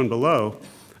damage shown below.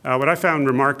 What I found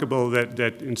remarkable that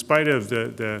in spite of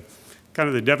the kind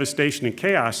of the devastation and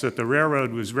chaos, that the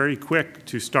railroad was very quick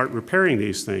to start repairing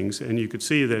these things. And you could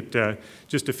see that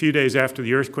just a few days after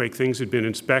the earthquake, things had been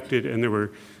inspected and there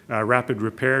were rapid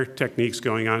repair techniques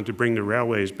going on to bring the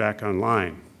railways back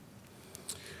online.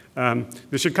 The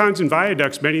Shinkansen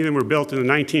viaducts, many of them were built in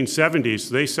the 1970s,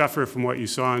 so they suffer from what you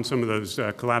saw in some of those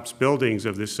collapsed buildings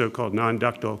of this so-called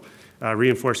non-ductile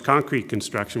reinforced concrete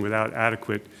construction without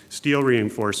adequate steel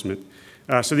reinforcement.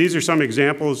 So these are some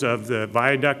examples of the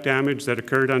viaduct damage that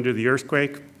occurred under the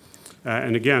earthquake.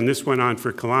 And again, this went on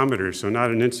for kilometers, so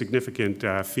not an insignificant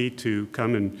feat to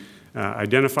come and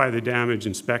identify the damage,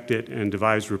 inspect it, and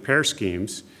devise repair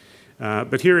schemes.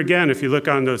 But here again, if you look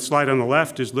on the slide on the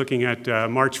left, is looking at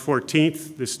March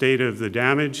 14th, the state of the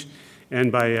damage,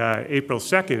 and by April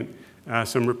 2nd,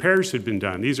 some repairs had been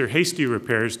done. These are hasty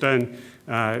repairs done,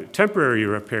 temporary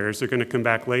repairs. They're going to come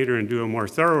back later and do a more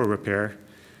thorough repair.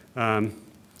 An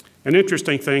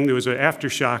interesting thing, there was an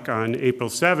aftershock on April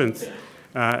 7th.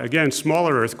 Again,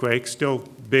 smaller earthquake, still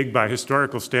big by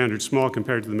historical standards, small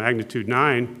compared to the magnitude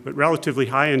 9, but relatively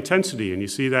high intensity. And you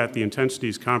see that the intensity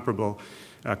is comparable,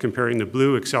 comparing the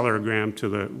blue accelerogram to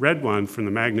the red one from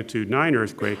the magnitude 9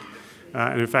 earthquake.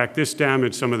 And in fact, this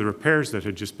damaged some of the repairs that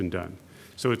had just been done.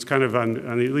 So it's kind of on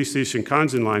at least these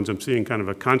Shinkansen lines, I'm seeing kind of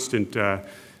a constant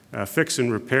fix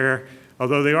and repair.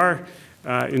 Although they are,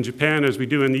 in Japan, as we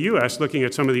do in the US, looking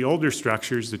at some of the older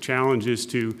structures, the challenge is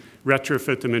to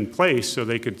retrofit them in place so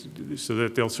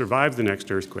that they'll survive the next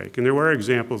earthquake. And there were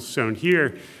examples shown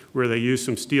here where they used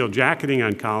some steel jacketing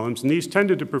on columns, and these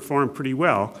tended to perform pretty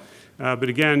well. But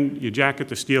again, you jacket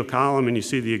the steel column, and you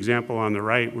see the example on the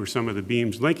right where some of the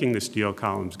beams linking the steel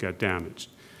columns got damaged.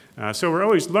 So we're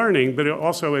always learning, but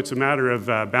also it's a matter of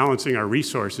balancing our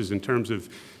resources in terms of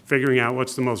figuring out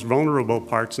what's the most vulnerable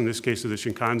parts, in this case of the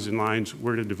Shinkansen lines,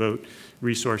 where to devote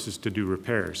resources to do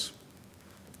repairs.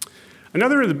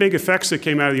 Another of the big effects that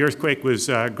came out of the earthquake was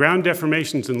ground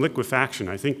deformations and liquefaction.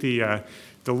 I think the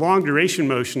long duration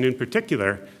motion in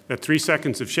particular, that 3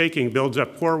 seconds of shaking builds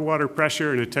up pore water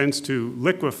pressure and it tends to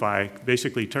liquefy,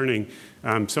 basically turning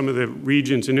some of the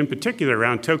regions, and in particular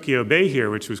around Tokyo Bay here,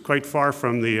 which was quite far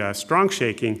from the strong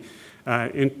shaking,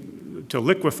 to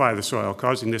liquefy the soil,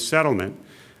 causing this settlement.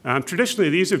 Traditionally,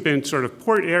 these have been sort of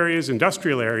port areas,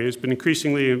 industrial areas, but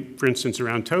increasingly, for instance,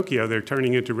 around Tokyo, they're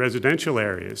turning into residential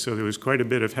areas. So there was quite a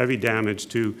bit of heavy damage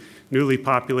to newly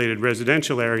populated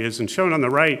residential areas. And shown on the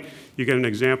right, you get an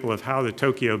example of how the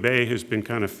Tokyo Bay has been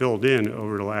kind of filled in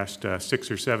over the last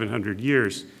 600 or 700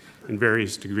 years in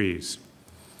various degrees.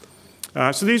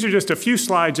 So these are just a few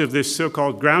slides of this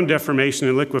so-called ground deformation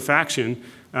and liquefaction.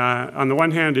 On the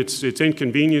one hand, it's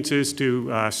inconveniences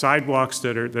to sidewalks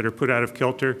that are put out of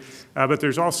kilter, but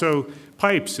there's also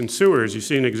pipes and sewers. You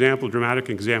see an example, dramatic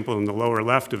example in the lower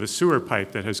left of a sewer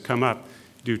pipe that has come up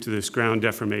due to this ground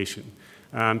deformation.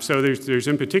 So there's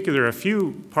in particular a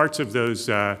few parts of those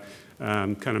kind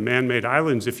of man-made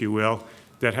islands, if you will,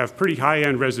 that have pretty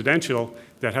high-end residential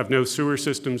that have no sewer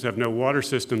systems, have no water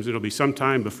systems. It'll be some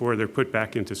time before they're put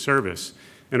back into service.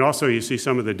 And also you see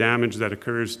some of the damage that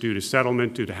occurs due to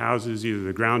settlement, due to houses, either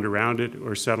the ground around it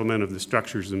or settlement of the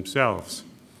structures themselves.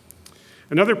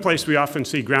 Another place we often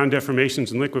see ground deformations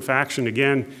and liquefaction,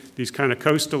 again, these kind of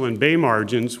coastal and bay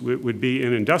margins would be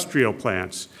in industrial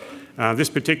plants. This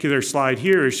particular slide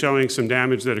here is showing some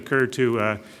damage that occurred to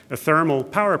a thermal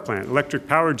power plant, electric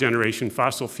power generation,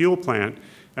 fossil fuel plant.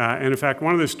 And in fact,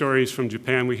 one of the stories from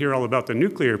Japan, we hear all about the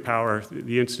nuclear power,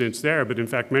 the incidents there, but in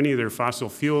fact, many of their fossil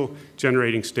fuel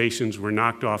generating stations were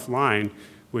knocked offline,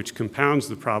 which compounds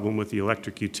the problem with the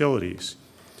electric utilities.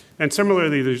 And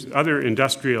similarly, there's other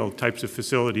industrial types of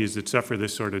facilities that suffer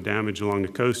this sort of damage along the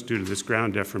coast due to this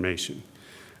ground deformation.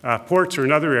 Ports are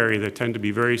another area that tend to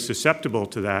be very susceptible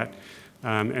to that.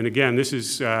 And again, this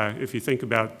is, if you think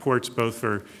about ports both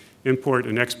for import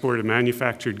and export of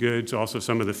manufactured goods, also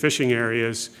some of the fishing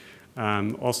areas,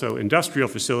 also industrial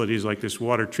facilities like this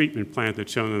water treatment plant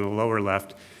that's shown in the lower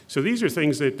left. So these are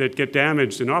things that get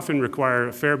damaged and often require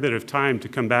a fair bit of time to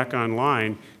come back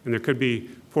online, and there could be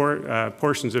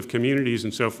portions of communities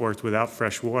and so forth without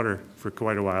fresh water for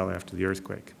quite a while after the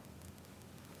earthquake.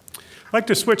 I'd like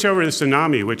to switch over to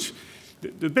tsunami, which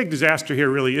the big disaster here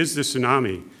really is the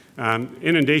tsunami.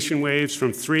 Inundation waves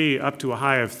from 3 up to a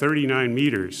high of 39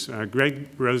 meters. Greg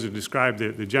Rosa described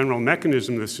the general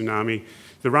mechanism of the tsunami.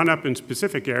 The run-up in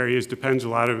specific areas depends a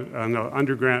lot on the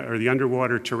underground or the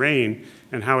underwater terrain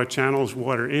and how it channels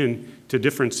water in to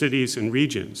different cities and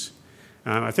regions.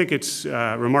 I think it's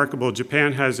remarkable.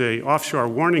 Japan has an offshore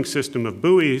warning system of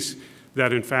buoys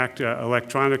that in fact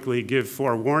electronically give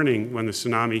forewarning when the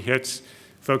tsunami hits.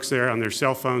 Folks there on their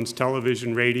cell phones,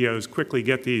 television, radios quickly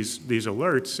get these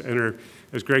alerts and are,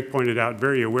 as Greg pointed out,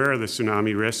 very aware of the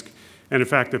tsunami risk. And in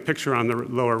fact, the picture on the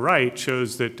lower right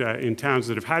shows that in towns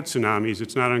that have had tsunamis,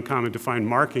 it's not uncommon to find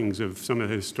markings of some of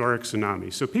the historic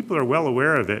tsunamis. So people are well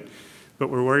aware of it, but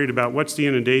we're worried about what's the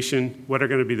inundation, what are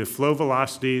going to be the flow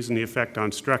velocities, and the effect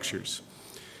on structures.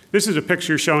 This is a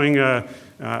picture showing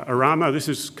Arama. This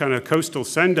is kind of coastal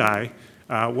Sendai.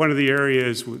 One of the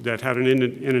areas that had an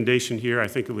inundation here, I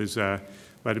think it was,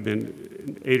 might have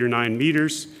been 8 or 9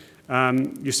 meters.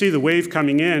 You see the wave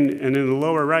coming in, and in the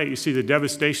lower right, you see the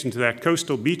devastation to that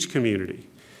coastal beach community.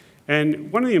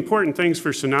 And one of the important things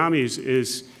for tsunamis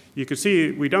is you can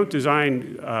see we don't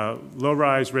design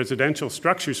low-rise residential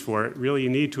structures for it. Really, you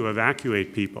need to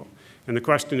evacuate people. And the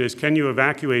question is, can you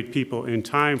evacuate people in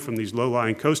time from these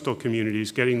low-lying coastal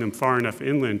communities, getting them far enough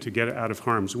inland to get out of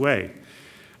harm's way?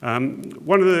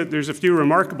 There's a few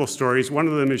remarkable stories. One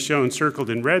of them is shown circled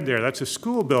in red there. That's a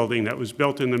school building that was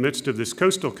built in the midst of this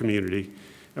coastal community.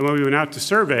 And when we went out to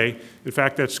survey, in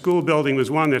fact, that school building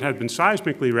was one that had been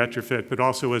seismically retrofit, but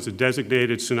also was a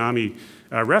designated tsunami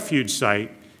refuge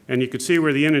site. And you could see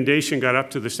where the inundation got up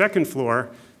to the second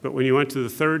floor, but when you went to the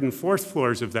third and fourth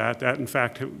floors of that in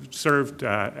fact served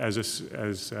as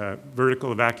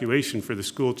vertical evacuation for the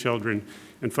school children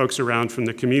and folks around from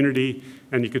the community.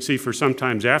 And you could see for some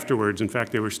times afterwards, in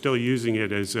fact, they were still using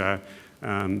it as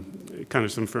kind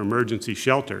of some for emergency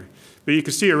shelter. But you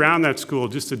could see around that school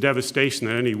just the devastation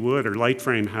that any wood or light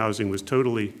frame housing was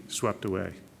totally swept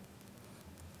away.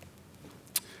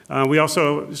 We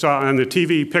also saw on the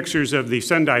TV pictures of the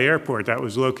Sendai airport that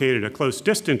was located a close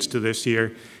distance to this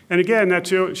here. And again, that's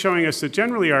showing us that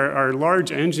generally our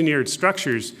large engineered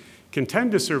structures can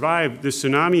tend to survive the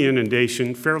tsunami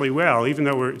inundation fairly well, even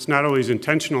though it's not always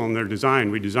intentional in their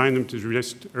design. We design them to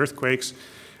resist earthquakes,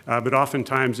 but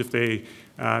oftentimes if they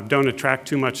don't attract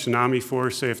too much tsunami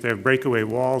force, say if they have breakaway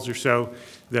walls or so,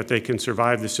 that they can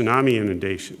survive the tsunami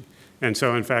inundation. And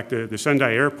so, in fact, the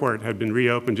Sendai airport had been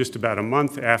reopened just about a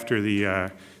month after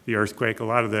the earthquake. A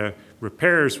lot of the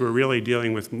repairs were really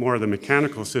dealing with more of the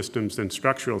mechanical systems than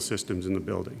structural systems in the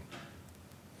building.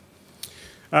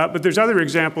 But there's other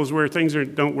examples where things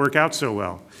don't work out so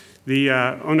well. The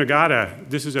Onagata,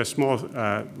 this is a small,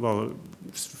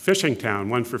 fishing town,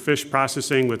 one for fish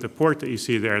processing with the port that you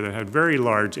see there that had very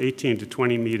large 18 to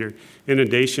 20 meter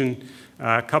inundation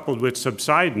coupled with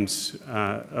subsidence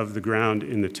of the ground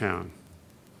in the town.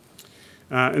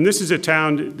 And this is a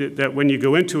town that when you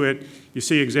go into it, you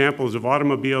see examples of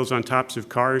automobiles on tops of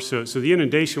cars. So the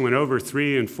inundation went over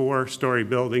 3- and 4-story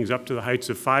buildings up to the heights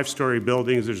of 5-story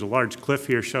buildings. There's a large cliff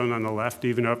here shown on the left,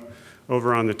 even up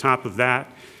over on the top of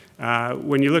that.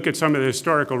 When you look at some of the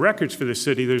historical records for the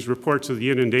city, there's reports of the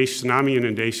tsunami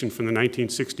inundation from the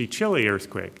 1960 Chile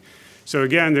earthquake. So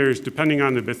again, depending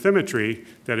on the bathymetry,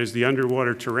 that is the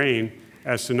underwater terrain,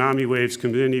 as tsunami waves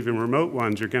come in, even remote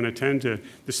ones, are going to tend to,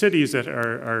 the cities that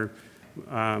are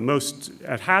most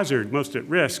at hazard, most at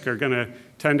risk, are going to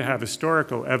tend to have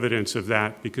historical evidence of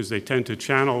that because they tend to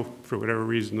channel, for whatever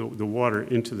reason, the water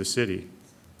into the city.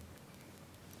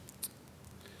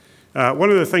 One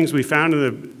of the things we found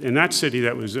in that city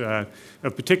that was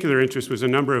of particular interest was a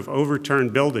number of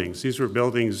overturned buildings. These were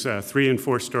buildings, 3- and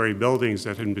 4-story buildings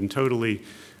that had been totally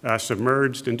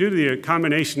submerged. And due to the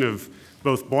combination of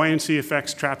both buoyancy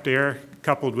effects, trapped air,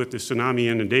 coupled with the tsunami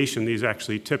inundation, these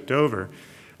actually tipped over.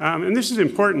 And this is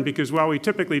important because while we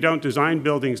typically don't design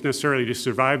buildings necessarily to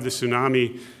survive the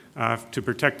tsunami to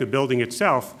protect the building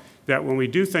itself, that when we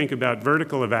do think about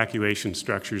vertical evacuation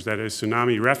structures, that is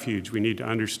tsunami refuge, we need to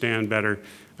understand better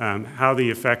how the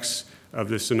effects of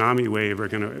the tsunami wave are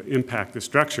going to impact the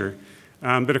structure.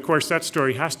 But of course, that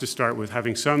story has to start with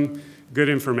having some good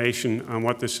information on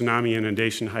what the tsunami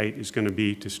inundation height is going to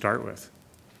be to start with.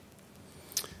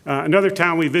 Another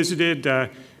town we visited,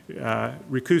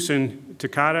 Rikusen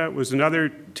Takata, was another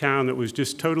town that was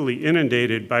just totally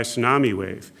inundated by tsunami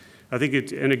wave. I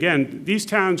think and again, these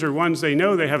towns are ones they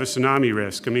know they have a tsunami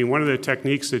risk. I mean, one of the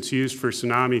techniques that's used for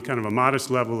tsunami, kind of a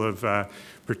modest level of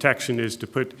protection, is to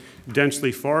put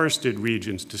densely forested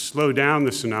regions to slow down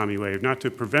the tsunami wave, not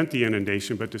to prevent the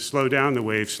inundation, but to slow down the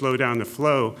wave, slow down the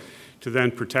flow, to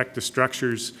then protect the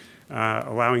structures,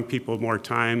 allowing people more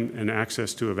time and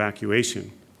access to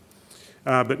evacuation.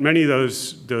 But many of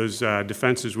those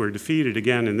defenses were defeated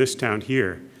again in this town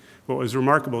here. What was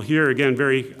remarkable here, again,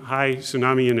 very high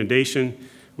tsunami inundation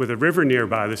with a river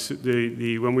nearby.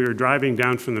 When we were driving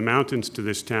down from the mountains to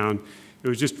this town, it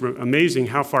was just amazing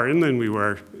how far inland we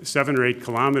were, 7 or 8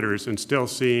 kilometers, and still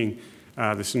seeing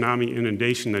the tsunami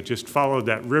inundation that just followed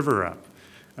that river up.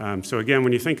 So again,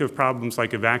 when you think of problems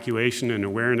like evacuation and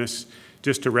awareness,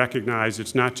 just to recognize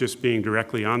it's not just being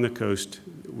directly on the coast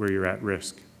where you're at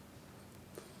risk.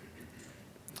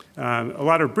 A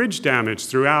lot of bridge damage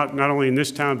throughout, not only in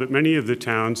this town, but many of the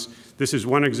towns. This is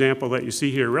one example that you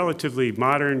see here, relatively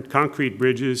modern concrete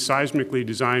bridges, seismically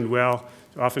designed well,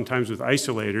 oftentimes with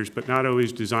isolators, but not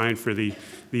always designed for the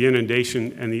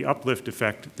inundation and the uplift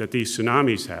effect that these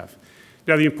tsunamis have.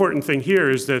 Now, the important thing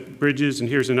here is that bridges, and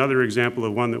here's another example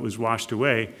of one that was washed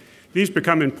away, these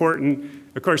become important.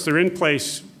 Of course, they're in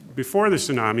place before the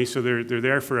tsunami, so they're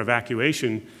there for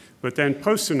evacuation, but then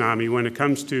post-tsunami, when it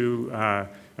comes to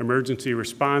emergency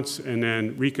response, and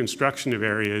then reconstruction of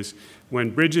areas. When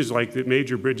bridges like the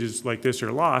major bridges like this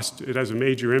are lost, it has a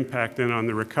major impact then on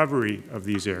the recovery of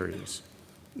these areas.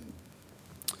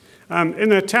 In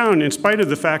that town, in spite of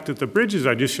the fact that the bridges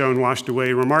I just shown washed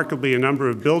away, remarkably a number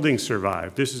of buildings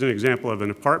survived. This is an example of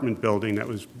an apartment building that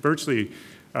was virtually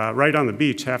right on the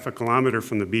beach, half a kilometer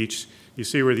from the beach. You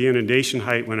see where the inundation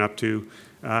height went up to,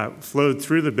 flowed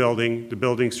through the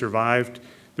building survived.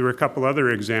 There were a couple other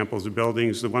examples of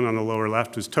buildings. The one on the lower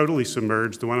left was totally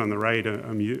submerged. The one on the right,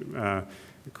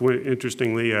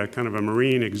 interestingly, kind of a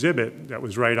marine exhibit that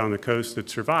was right on the coast that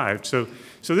survived. So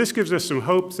this gives us some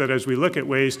hope that as we look at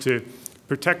ways to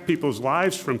protect people's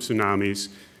lives from tsunamis,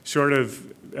 short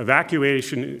of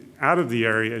evacuation out of the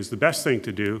area is the best thing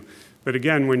to do. But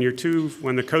again, when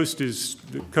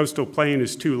the coastal plain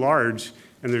is too large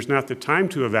and there's not the time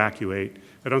to evacuate,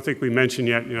 I don't think we mentioned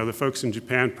yet, the folks in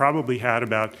Japan probably had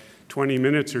about 20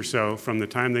 minutes or so from the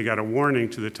time they got a warning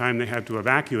to the time they had to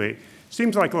evacuate.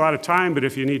 Seems like a lot of time, but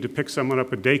if you need to pick someone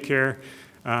up at daycare,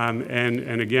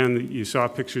 and again, you saw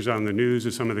pictures on the news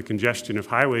of some of the congestion of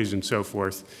highways and so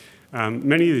forth,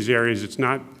 many of these areas it's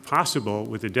not possible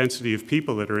with the density of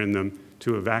people that are in them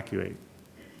to evacuate.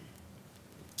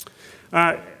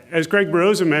 As Greg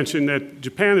Baroza mentioned, that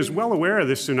Japan is well aware of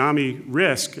this tsunami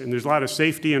risk, and there's a lot of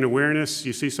safety and awareness.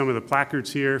 You see some of the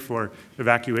placards here for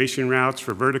evacuation routes,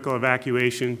 for vertical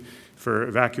evacuation, for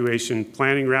evacuation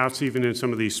planning routes, even in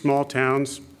some of these small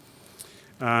towns.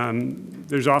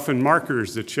 There's often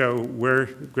markers that show where,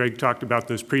 Greg talked about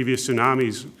those previous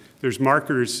tsunamis, there's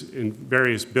markers in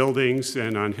various buildings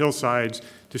and on hillsides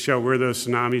to show where those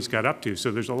tsunamis got up to.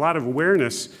 So there's a lot of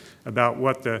awareness about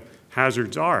what the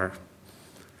hazards are.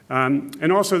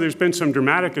 And also there's been some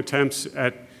dramatic attempts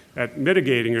at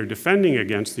mitigating or defending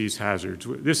against these hazards.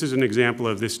 This is an example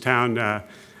of this town,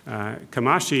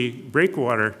 Kamashi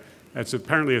breakwater. That's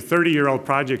apparently a 30-year-old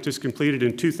project just completed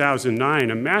in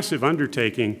 2009, a massive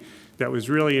undertaking that was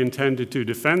really intended to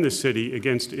defend the city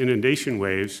against inundation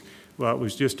waves. Well, it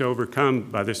was just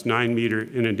overcome by this 9-meter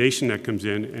inundation that comes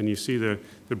in, and you see the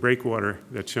breakwater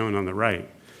that's shown on the right.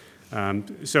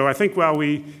 So I think while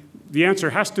the answer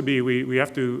has to be we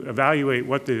have to evaluate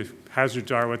what the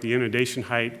hazards are, what the inundation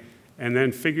height, and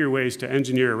then figure ways to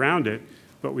engineer around it,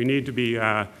 but we need to be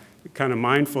kind of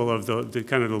mindful of the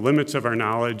kind of the limits of our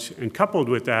knowledge, and coupled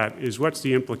with that is what's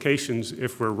the implications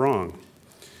if we're wrong.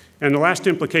 And the last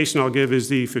implication I'll give is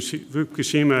the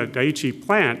Fukushima Daiichi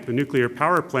plant, the nuclear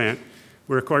power plant,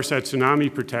 where of course had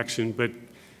tsunami protection, but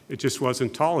it just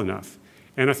wasn't tall enough.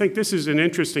 And I think this is an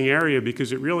interesting area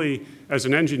because it really, as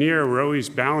an engineer, we're always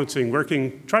balancing,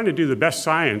 trying to do the best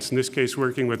science, in this case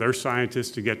working with earth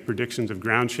scientists to get predictions of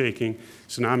ground shaking,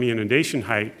 tsunami inundation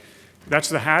height. That's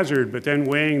the hazard, but then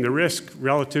weighing the risk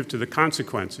relative to the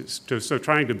consequences. So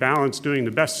trying to balance doing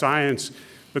the best science,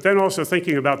 but then also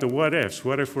thinking about the what ifs.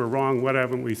 What if we're wrong? What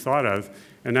haven't we thought of?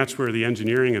 And that's where the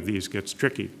engineering of these gets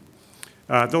tricky.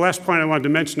 The last point I wanted to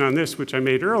mention on this, which I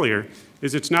made earlier,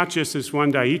 is it's not just this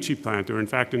one Daiichi plant, or in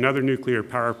fact another nuclear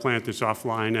power plant that's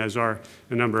offline, as are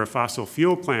a number of fossil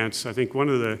fuel plants. I think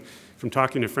from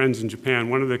talking to friends in Japan,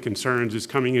 one of the concerns is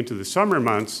coming into the summer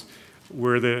months,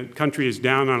 where the country is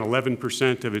down on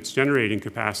 11% of its generating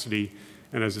capacity,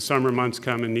 and as the summer months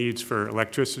come and needs for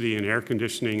electricity and air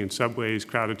conditioning and subways,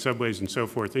 crowded subways and so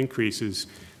forth increases,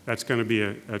 that's going to be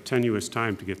a tenuous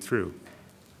time to get through.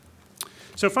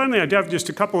 So finally, I have just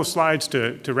a couple of slides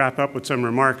to wrap up with some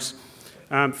remarks.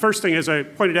 First thing, as I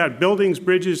pointed out, buildings,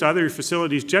 bridges, other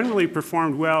facilities generally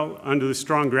performed well under the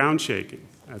strong ground shaking.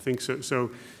 I think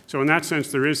so in that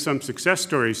sense, there is some success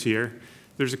stories here.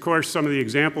 There's, of course, some of the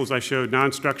examples I showed,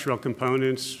 non-structural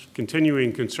components,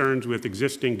 continuing concerns with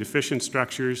existing deficient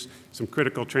structures, some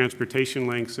critical transportation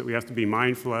links that we have to be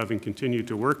mindful of and continue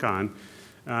to work on.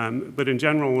 But in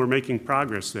general, we're making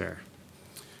progress there.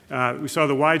 We saw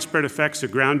the widespread effects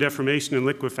of ground deformation and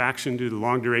liquefaction due to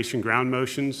long-duration ground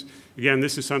motions. Again,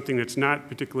 this is something that's not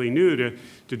particularly new to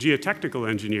geotechnical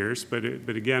engineers, but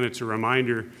again, it's a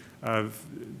reminder of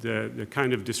the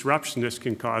kind of disruption this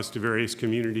can cause to various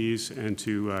communities and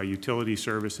to utility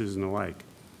services and the like.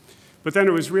 But then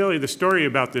it was really the story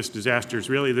about this disaster is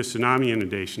really the tsunami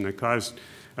inundation that caused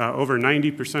over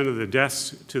 90% of the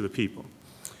deaths to the people.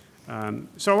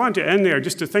 So I wanted to end there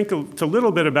just to think a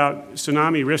little bit about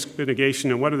tsunami risk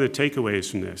mitigation and what are the takeaways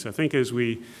from this. I think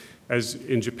as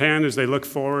in Japan, as they look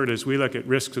forward, as we look at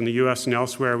risks in the US and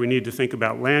elsewhere, we need to think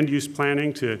about land use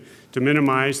planning to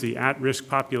minimize the at-risk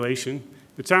population.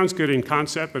 It sounds good in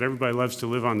concept, but everybody loves to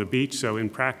live on the beach, so in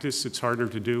practice, it's harder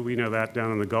to do. We know that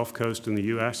down on the Gulf Coast in the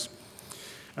US.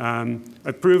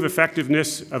 Improve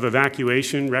effectiveness of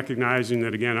evacuation, recognizing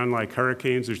that, again, unlike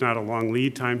hurricanes, there's not a long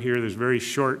lead time here. There's very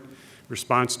short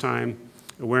response time.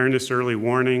 Awareness, early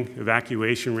warning,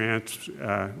 evacuation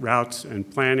routes,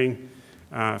 and planning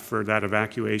for that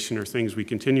evacuation are things we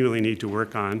continually need to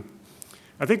work on.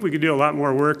 I think we could do a lot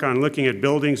more work on looking at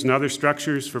buildings and other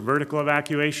structures for vertical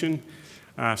evacuation,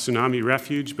 tsunami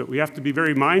refuge, but we have to be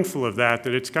very mindful of that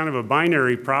it's kind of a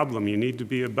binary problem. You need to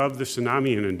be above the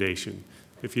tsunami inundation.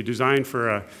 If you design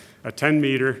for a 10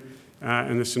 meter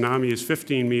and the tsunami is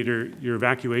 15 meter, your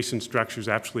evacuation structure is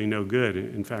absolutely no good.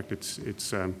 In fact, it's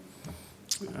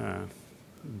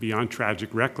beyond tragic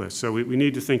reckless. So we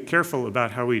need to think careful about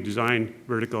how we design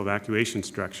vertical evacuation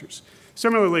structures.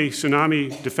 Similarly,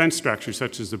 tsunami defense structures,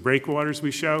 such as the breakwaters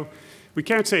we show, we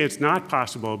can't say it's not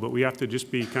possible, but we have to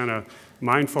just be kind of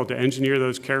mindful to engineer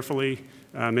those carefully,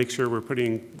 make sure we're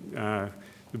putting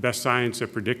the best science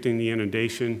at predicting the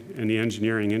inundation and the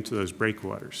engineering into those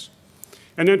breakwaters.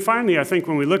 And then finally, I think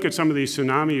when we look at some of these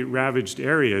tsunami-ravaged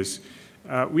areas,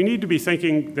 we need to be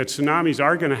thinking that tsunamis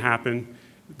are going to happen.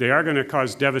 They are going to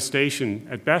cause devastation.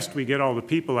 At best, we get all the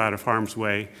people out of harm's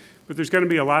way, but there's going to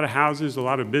be a lot of houses, a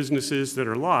lot of businesses that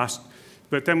are lost,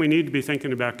 but then we need to be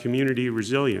thinking about community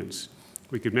resilience.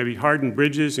 We could maybe harden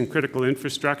bridges and critical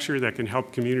infrastructure that can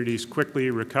help communities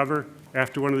quickly recover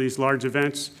after one of these large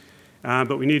events,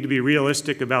 but we need to be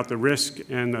realistic about the risk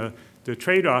and the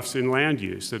trade-offs in land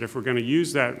use, that if we're going to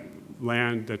use that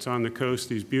land that's on the coast,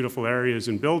 these beautiful areas,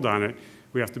 and build on it,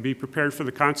 we have to be prepared for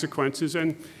the consequences.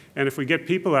 And if we get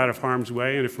people out of harm's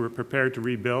way and if we're prepared to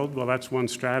rebuild, well, that's one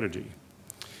strategy.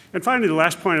 And finally, the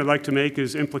last point I'd like to make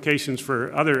is implications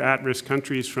for other at-risk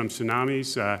countries from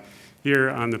tsunamis.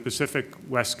 Here on the Pacific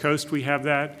West Coast, we have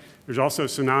that. There's also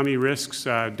tsunami risks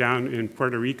down in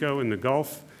Puerto Rico in the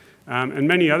Gulf, and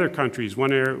many other countries.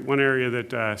 One area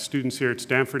that students here at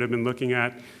Stanford have been looking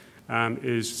at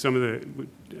is some of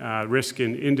the risk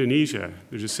in Indonesia.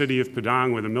 There's a city of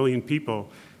Padang with 1 million people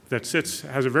that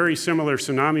has a very similar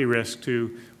tsunami risk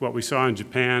to what we saw in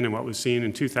Japan and what was seen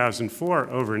in 2004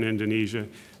 over in Indonesia,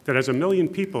 that has 1 million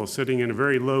people sitting in a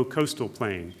very low coastal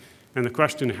plain. And the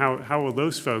question, how will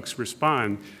those folks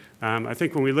respond? I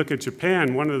think when we look at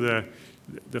Japan, one of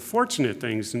the fortunate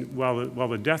things, while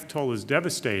the death toll is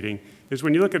devastating, is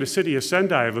when you look at a city of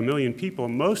Sendai of 1 million people,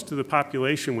 most of the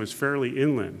population was fairly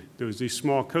inland. There was these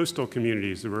small coastal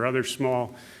communities. There were other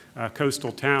small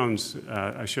coastal towns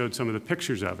I showed some of the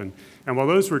pictures of. And while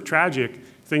those were tragic,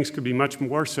 things could be much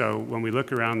more so when we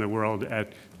look around the world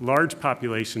at large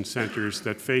population centers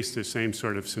that face the same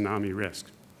sort of tsunami risk.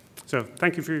 So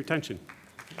thank you for your attention.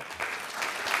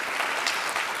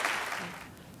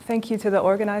 Thank you to the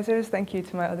organizers, thank you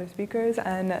to my other speakers,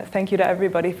 and thank you to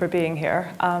everybody for being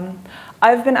here.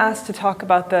 I've been asked to talk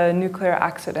about the nuclear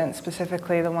accident,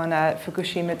 specifically the one at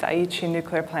Fukushima Daiichi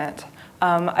nuclear plant.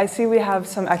 I see we have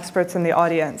some experts in the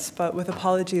audience, but with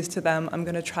apologies to them, I'm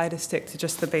going to try to stick to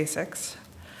just the basics.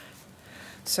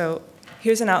 So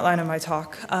here's an outline of my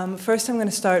talk. First, I'm going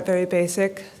to start very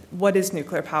basic. What is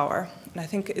nuclear power? And I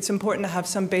think it's important to have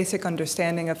some basic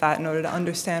understanding of that in order to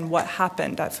understand what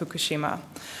happened at Fukushima.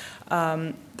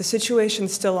 The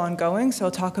situation's still ongoing, so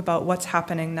I'll talk about what's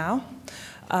happening now,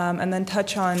 and then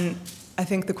touch on, I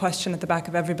think, the question at the back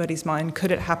of everybody's mind,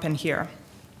 could it happen here?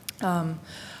 I'm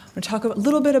going to talk a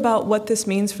little bit about what this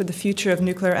means for the future of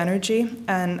nuclear energy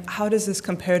and how does this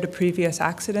compare to previous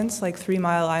accidents like 3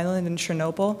 Mile Island and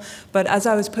Chernobyl. But as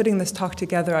I was putting this talk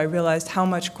together, I realized how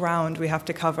much ground we have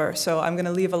to cover. So I'm going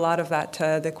to leave a lot of that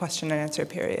to the question and answer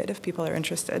period if people are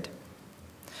interested.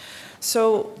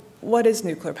 So what is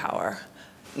nuclear power?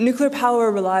 Nuclear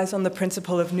power relies on the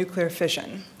principle of nuclear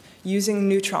fission, using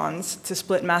neutrons to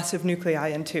split massive nuclei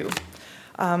in two.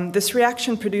 This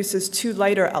reaction produces 2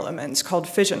 lighter elements called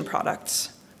fission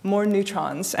products, more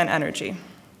neutrons and energy.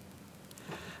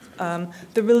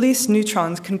 The released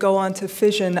neutrons can go on to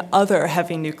fission other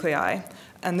heavy nuclei,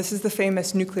 and this is the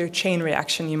famous nuclear chain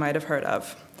reaction you might have heard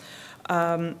of.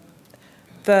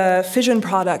 The fission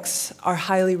products are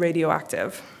highly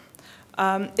radioactive.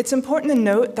 It's important to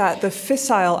note that the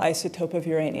fissile isotope of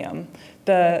uranium,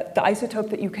 the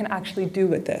isotope that you can actually do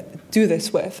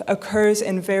this with, occurs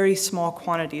in very small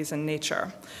quantities in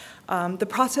nature. The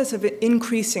process of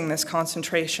increasing this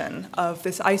concentration of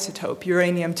this isotope,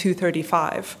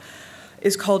 uranium-235,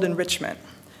 is called enrichment.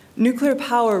 Nuclear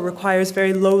power requires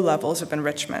very low levels of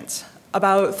enrichment,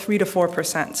 about 3 to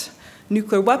 4%.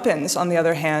 Nuclear weapons, on the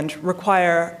other hand,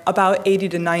 require about 80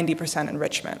 to 90%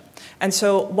 enrichment. And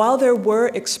so while there were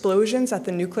explosions at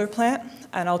the nuclear plant,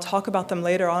 and I'll talk about them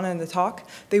later on in the talk,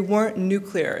 they weren't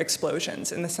nuclear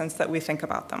explosions in the sense that we think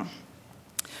about them.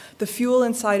 the fuel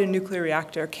inside a nuclear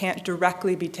reactor can't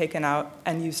directly be taken out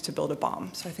and used to build a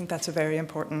bomb. So I think that's a very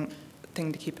important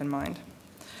thing to keep in mind.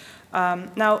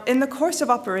 Now, in the course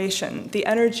of operation, the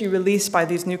energy released by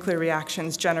these nuclear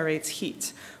reactions generates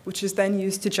heat, which is then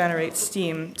used to generate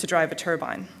steam to drive a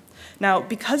turbine. Now,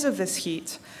 because of this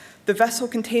heat, the vessel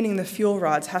containing the fuel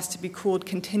rods has to be cooled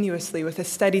continuously with a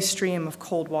steady stream of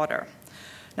cold water.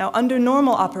 Now, under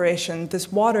normal operation, this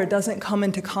water doesn't come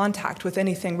into contact with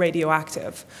anything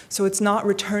radioactive, so it's not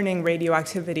returning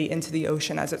radioactivity into the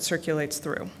ocean as it circulates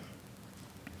through.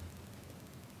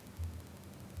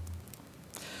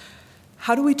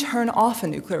 How do we turn off a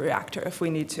nuclear reactor if we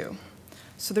need to?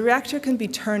 So the reactor can be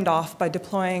turned off by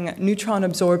deploying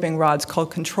neutron-absorbing rods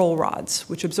called control rods,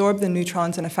 which absorb the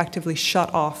neutrons and effectively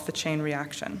shut off the chain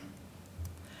reaction.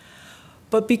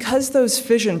 But because those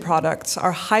fission products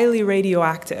are highly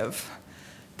radioactive,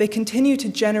 they continue to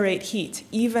generate heat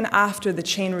even after the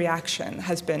chain reaction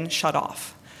has been shut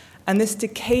off. And this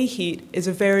decay heat is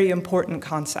a very important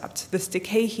concept. This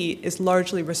decay heat is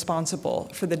largely responsible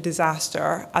for the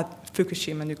disaster at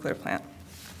Fukushima nuclear plant.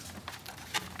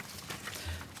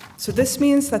 So this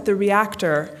means that the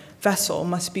reactor vessel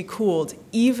must be cooled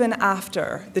even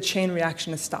after the chain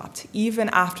reaction is stopped, even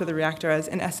after the reactor has,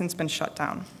 in essence, been shut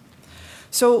down.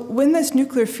 So when this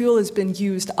nuclear fuel has been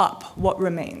used up, what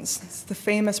remains? It's the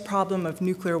famous problem of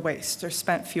nuclear waste, or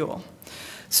spent fuel.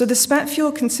 So the spent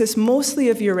fuel consists mostly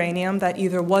of uranium that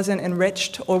either wasn't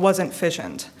enriched or wasn't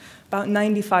fissioned, about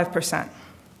 95%.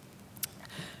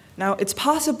 Now, it's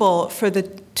possible for the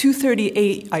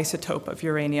 238 isotope of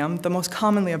uranium, the most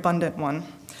commonly abundant one,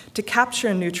 to capture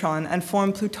a neutron and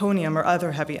form plutonium or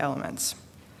other heavy elements.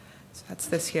 So that's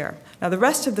this here. Now, the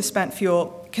rest of the spent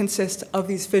fuel consists of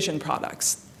these fission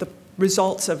products, the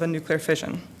results of a nuclear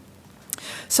fission.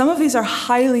 Some of these are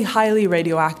highly, highly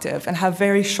radioactive and have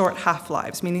very short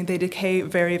half-lives, meaning they decay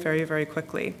very, very, very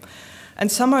quickly.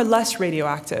 And some are less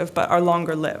radioactive, but are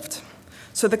longer lived.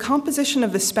 So the composition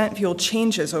of the spent fuel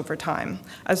changes over time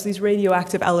as these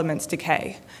radioactive elements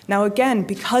decay. Now again,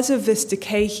 because of this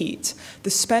decay heat, the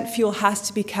spent fuel has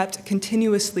to be kept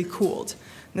continuously cooled.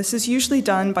 And this is usually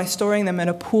done by storing them in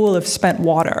a pool of spent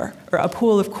water, or a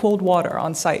pool of cold water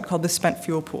on site called the spent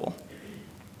fuel pool.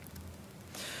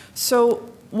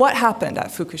 So what happened at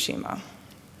Fukushima?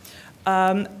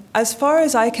 As far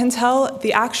as I can tell,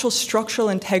 the actual structural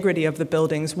integrity of the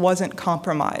buildings wasn't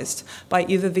compromised by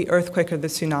either the earthquake or the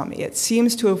tsunami. It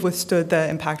seems to have withstood the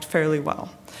impact fairly well.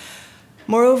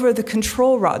 Moreover, the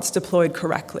control rods deployed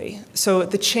correctly, so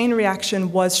the chain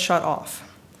reaction was shut off.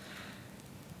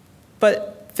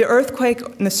 But the earthquake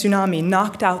and the tsunami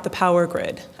knocked out the power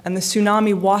grid, and the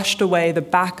tsunami washed away the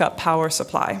backup power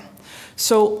supply.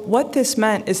 So what this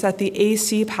meant is that the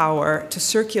AC power to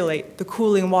circulate the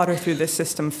cooling water through this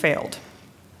system failed.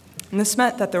 And this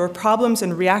meant that there were problems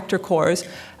in reactor cores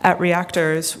at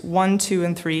reactors 1, 2,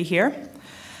 and 3 here,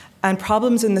 and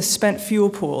problems in the spent fuel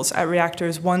pools at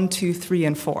reactors 1, 2, 3,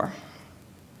 and 4.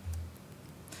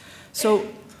 So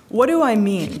what do I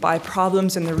mean by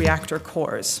problems in the reactor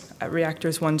cores at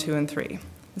reactors 1, 2, and 3?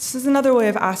 This is another way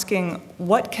of asking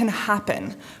what can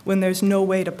happen when there's no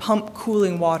way to pump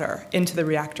cooling water into the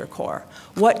reactor core?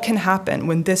 What can happen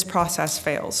when this process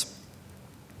fails?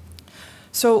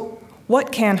 So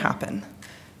what can happen?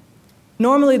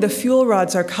 Normally, the fuel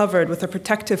rods are covered with a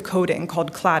protective coating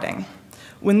called cladding.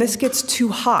 When this gets too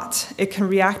hot, it can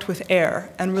react with air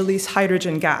and release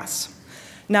hydrogen gas.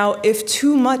 Now, if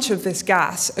too much of this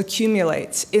gas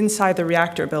accumulates inside the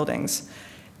reactor buildings,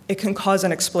 it can cause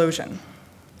an explosion.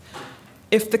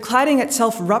 If the cladding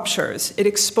itself ruptures, it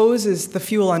exposes the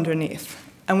fuel underneath.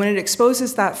 And when it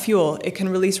exposes that fuel, it can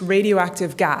release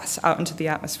radioactive gas out into the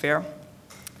atmosphere.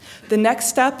 The next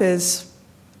step is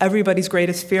everybody's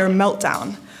greatest fear,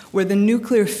 meltdown, where the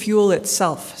nuclear fuel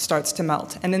itself starts to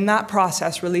melt. And in that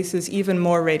process, releases even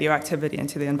more radioactivity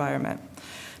into the environment.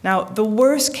 Now, the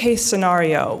worst case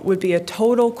scenario would be a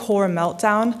total core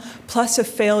meltdown plus a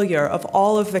failure of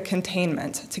all of the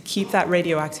containment to keep that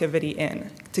radioactivity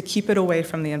in, to keep it away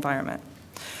from the environment.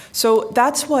 So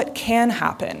that's what can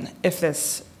happen if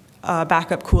this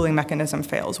backup cooling mechanism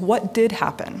fails. What did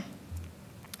happen?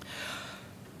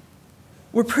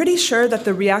 We're pretty sure that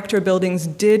the reactor buildings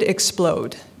did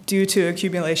explode due to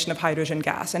accumulation of hydrogen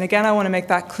gas. And again, I want to make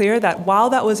that clear that while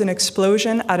that was an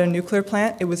explosion at a nuclear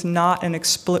plant, it was not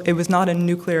a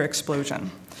nuclear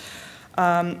explosion.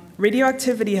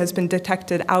 Radioactivity has been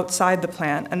detected outside the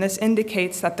plant, and this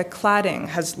indicates that the cladding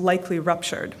has likely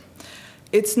ruptured.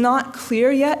 It's not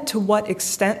clear yet to what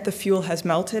extent the fuel has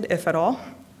melted, if at all.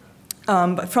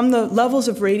 But from the levels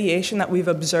of radiation that we've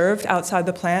observed outside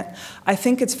the plant, I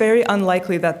think it's very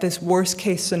unlikely that this worst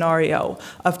case scenario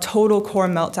of total core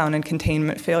meltdown and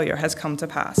containment failure has come to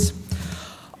pass.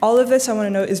 All of this, I want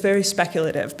to note, is very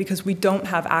speculative because we don't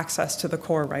have access to the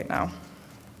core right now.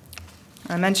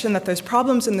 I mentioned that there's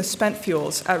problems in the spent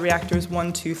fuels at reactors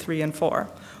 1, 2, 3, and 4.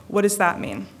 What does that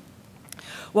mean?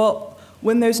 Well,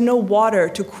 when there's no water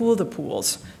to cool the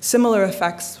pools, similar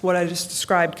effects, what I just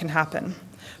described, can happen.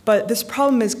 But this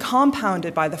problem is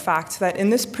compounded by the fact that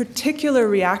in this particular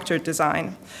reactor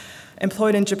design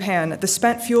employed in Japan, the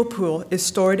spent fuel pool is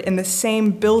stored in the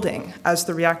same building as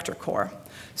the reactor core.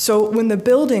 So when the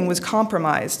building was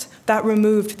compromised, that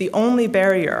removed the only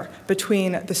barrier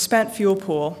between the spent fuel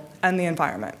pool and the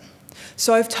environment.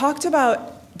 So I've talked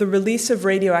about the release of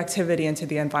radioactivity into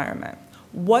the environment.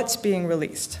 What's being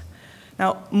released?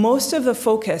 Now, most of the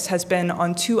focus has been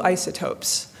on two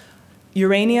isotopes,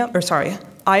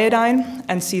 iodine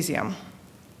and cesium.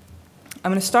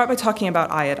 I'm going to start by talking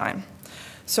about iodine.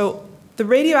 So the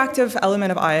radioactive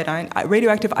element of iodine,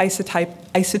 radioactive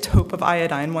isotope of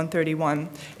iodine, 131,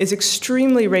 is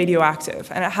extremely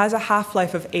radioactive, and it has a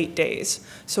half-life of 8 days.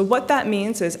 So what that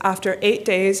means is after 8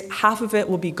 days, half of it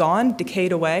will be gone,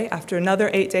 decayed away. After another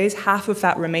 8 days, half of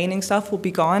that remaining stuff will be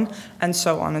gone, and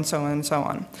so on and so on and so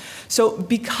on. So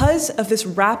because of this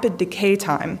rapid decay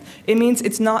time, it means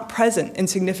it's not present in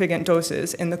significant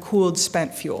doses in the cooled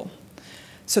spent fuel.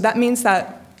 So that means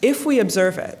that if we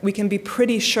observe it, we can be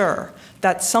pretty sure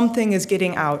that something is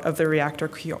getting out of the reactor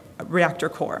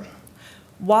core.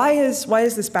 Why is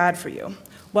this bad for you?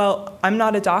 Well, I'm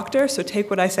not a doctor, so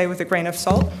take what I say with a grain of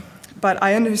salt, but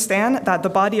I understand that the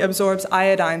body absorbs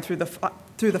iodine through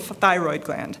the thyroid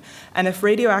gland. And if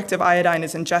radioactive iodine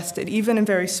is ingested, even in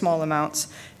very small amounts,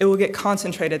 it will get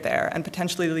concentrated there and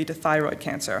potentially lead to thyroid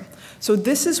cancer. So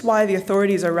this is why the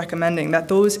authorities are recommending that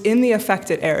those in the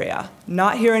affected area,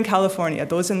 not here in California,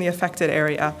 those in the affected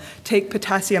area, take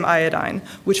potassium iodine,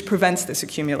 which prevents this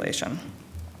accumulation.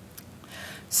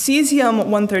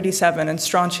 Cesium-137 and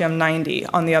strontium-90,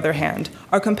 on the other hand,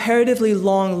 are comparatively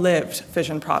long-lived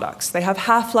fission products. They have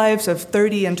half-lives of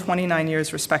 30 and 29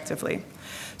 years, respectively.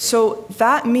 So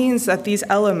that means that these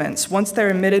elements, once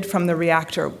they're emitted from the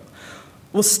reactor,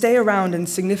 will stay around in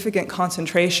significant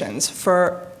concentrations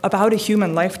for about a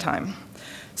human lifetime.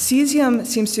 Cesium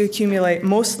seems to accumulate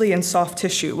mostly in soft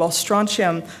tissue, while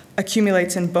strontium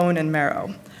accumulates in bone and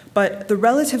marrow. But the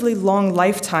relatively long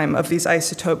lifetime of these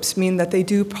isotopes mean that they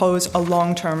do pose a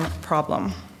long-term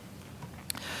problem.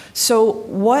 So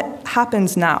what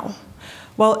happens now?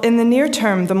 Well, in the near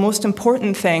term, the most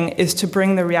important thing is to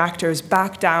bring the reactors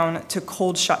back down to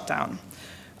cold shutdown.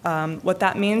 What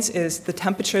that means is the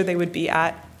temperature they would be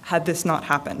at had this not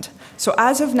happened. So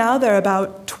as of now, they're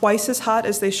about twice as hot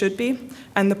as they should be,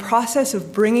 and the process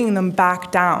of bringing them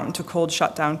back down to cold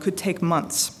shutdown could take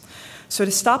months. So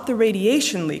to stop the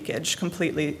radiation leakage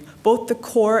completely, both the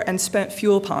core and spent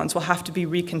fuel ponds will have to be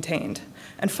recontained.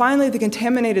 And finally, the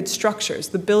contaminated structures,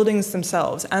 the buildings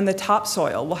themselves, and the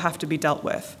topsoil will have to be dealt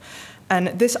with. And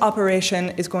this operation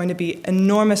is going to be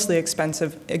enormously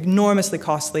expensive, enormously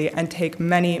costly, and take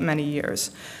many, many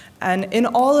years. And in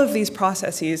all of these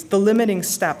processes, the limiting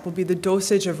step will be the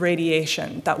dosage of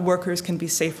radiation that workers can be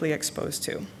safely exposed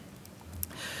to.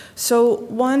 So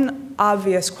one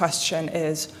obvious question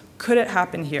is, could it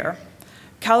happen here?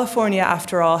 California,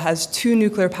 after all, has 2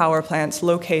 nuclear power plants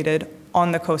located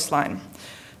on the coastline.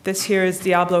 This here is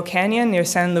Diablo Canyon near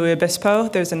San Luis Obispo.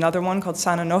 There's another one called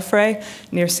San Onofre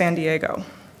near San Diego.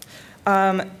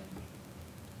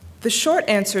 The short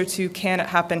answer to can it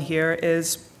happen here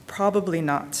is probably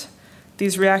not.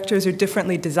 These reactors are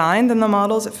differently designed than the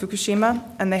models at Fukushima,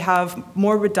 and they have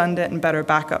more redundant and better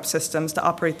backup systems to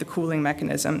operate the cooling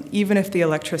mechanism, even if the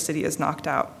electricity is knocked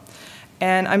out.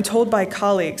 And I'm told by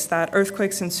colleagues that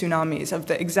earthquakes and tsunamis of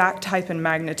the exact type and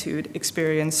magnitude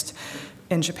experienced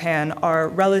in Japan are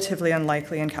relatively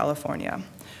unlikely in California.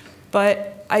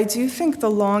 But I do think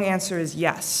the long answer is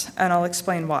yes, and I'll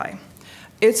explain why.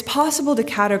 It's possible to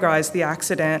categorize the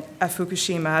accident at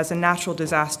Fukushima as a natural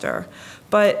disaster,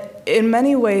 but in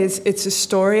many ways, it's a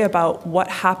story about what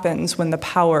happens when the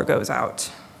power goes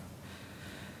out.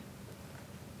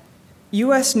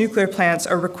 US nuclear plants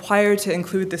are required to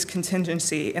include this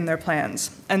contingency in their plans,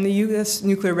 and the US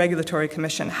Nuclear Regulatory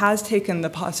Commission has taken the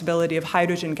possibility of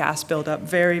hydrogen gas buildup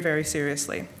very, very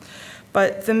seriously.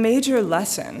 But the major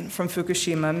lesson from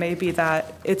Fukushima may be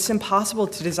that it's impossible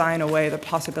to design away the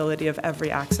possibility of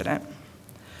every accident.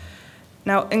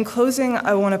 Now, in closing,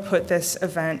 I want to put this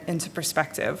event into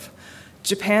perspective.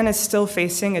 Japan is still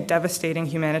facing a devastating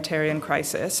humanitarian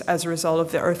crisis as a result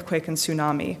of the earthquake and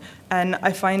tsunami, and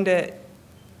I find it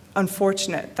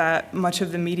unfortunate that much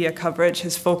of the media coverage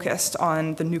has focused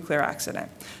on the nuclear accident.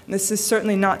 And this is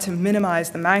certainly not to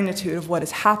minimize the magnitude of what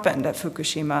has happened at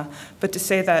Fukushima, but to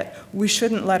say that we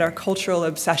shouldn't let our cultural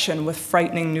obsession with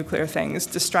frightening nuclear things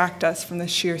distract us from the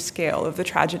sheer scale of the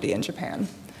tragedy in Japan.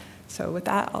 So with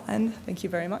that, I'll end. Thank you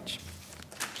very much.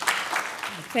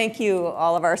 Thank you,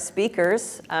 all of our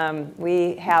speakers.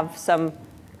 We have some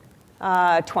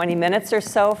 20 minutes or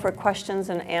so for questions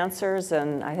and answers,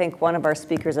 and I think one of our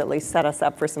speakers at least set us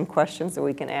up for some questions that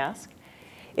we can ask.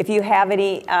 If you have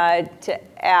any to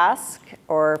ask,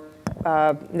 or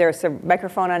there's a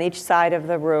microphone on each side of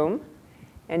the room,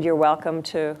 and you're welcome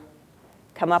to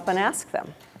come up and ask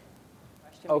them.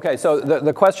 Okay, so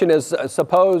the question is,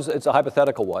 suppose, it's a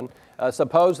hypothetical one,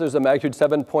 suppose there's a magnitude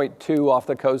 7.2 off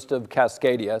the coast of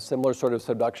Cascadia, similar sort of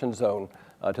subduction zone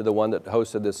to the one that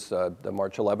hosted this the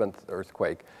March 11th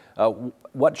earthquake.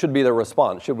 What should be the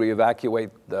response? Should we evacuate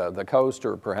the coast,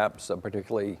 or perhaps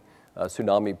particularly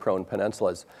tsunami-prone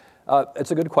peninsulas?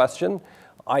 It's a good question.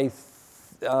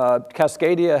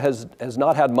 Cascadia has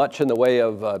not had much in the way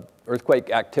of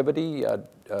earthquake activity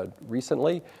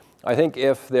recently. I think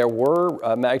if there were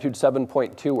a magnitude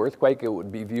 7.2 earthquake, it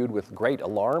would be viewed with great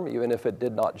alarm, even if it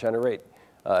did not generate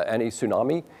any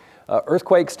tsunami.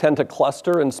 Earthquakes tend to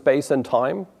cluster in space and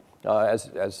time,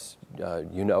 as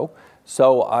you know.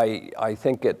 So I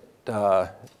think it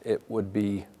would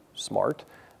be smart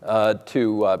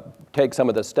to take some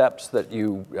of the steps that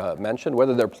you mentioned.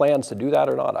 Whether there are plans to do that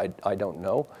or not, I don't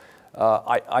know.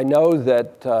 I know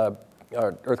that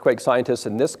earthquake scientists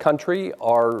in this country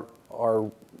are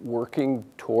working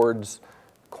towards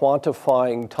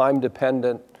quantifying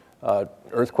time-dependent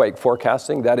earthquake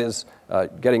forecasting. That is,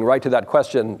 getting right to that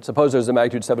question, suppose there's a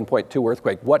magnitude 7.2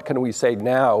 earthquake, what can we say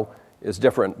now is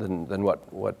different than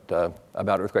what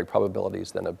about earthquake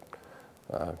probabilities than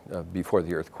before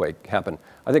the earthquake happened?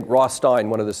 I think Ross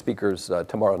Stein, one of the speakers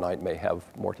tomorrow night, may have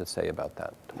more to say about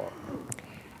that tomorrow.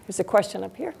 There's a question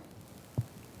up here.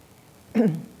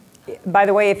 By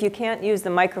the way, if you can't use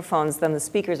the microphones, then the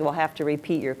speakers will have to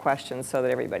repeat your questions so that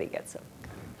everybody gets them.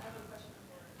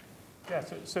 Yeah,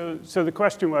 so the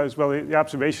question was, well, the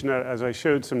observation, as I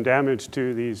showed some damage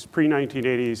to these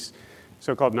pre-1980s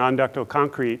so-called non-ductile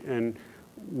concrete, and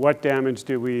what damage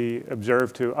do we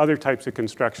observe to other types of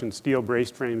construction, steel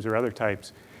braced frames or other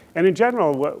types? And in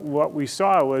general, what we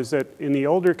saw was that in the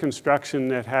older construction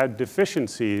that had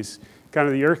deficiencies, kind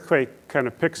of the earthquake kind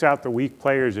of picks out the weak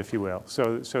players, if you will.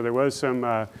 So there was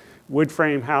some wood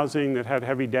frame housing that had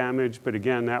heavy damage, but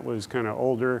again, that was kind of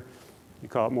older. You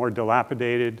call it more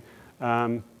dilapidated.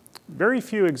 Very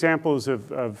few examples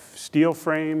of steel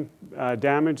frame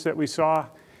damage that we saw.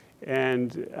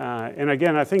 And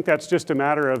again, I think that's just a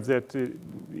matter of that,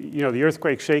 the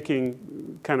earthquake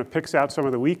shaking kind of picks out some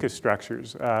of the weakest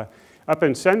structures. Up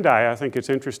in Sendai, I think it's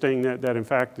interesting that in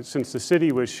fact, since the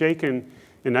city was shaken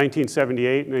in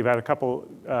 1978, and they've had a couple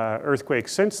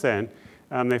earthquakes since then,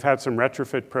 they've had some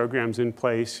retrofit programs in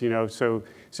place,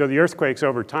 so the earthquakes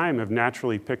over time have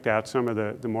naturally picked out some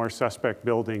of the more suspect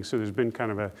buildings. So there's been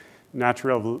kind of a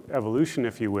natural evolution,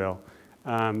 if you will.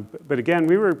 But again,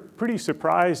 we were pretty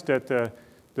surprised at the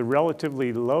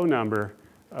relatively low number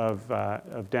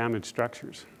of damaged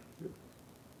structures.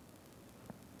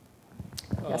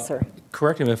 Yes, sir.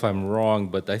 Correct me if I'm wrong,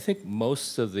 but I think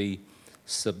most of the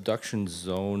subduction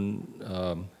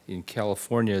zone in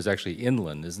California is actually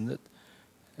inland, isn't it?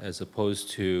 As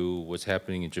opposed to what's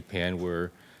happening in Japan,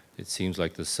 where it seems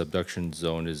like the subduction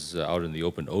zone is out in the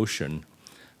open ocean.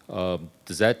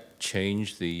 Does that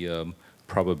change the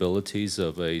probabilities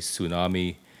of a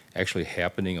tsunami actually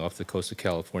happening off the coast of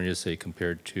California, say,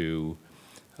 compared to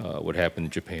what happened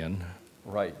in Japan?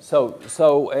 Right. So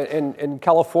in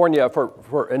California,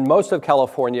 in most of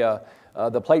California,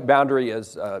 the plate boundary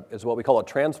is what we call a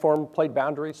transform plate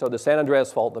boundary. So the San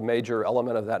Andreas Fault, the major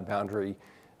element of that boundary,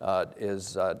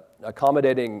 is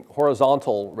accommodating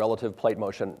horizontal relative plate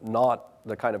motion, not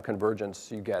the kind of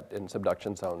convergence you get in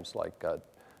subduction zones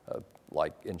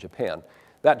like in Japan.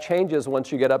 That changes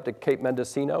once you get up to Cape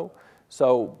Mendocino.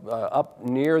 So up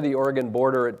near the Oregon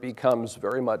border, it becomes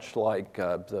very much like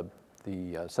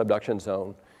the subduction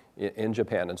zone in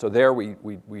Japan. And so there we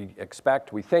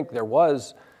think there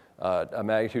was a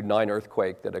magnitude 9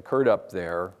 earthquake that occurred up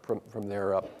there, from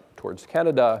there up towards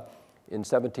Canada in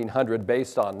 1700,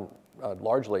 based on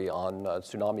largely on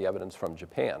tsunami evidence from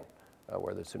Japan,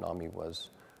 where the tsunami was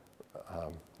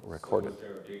recorded. So was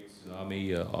there a big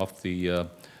tsunami off the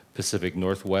Pacific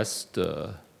Northwest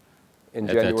in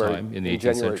at January, that time, in the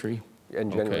 18th century? In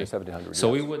January 1700,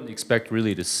 So yes. we wouldn't expect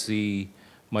really to see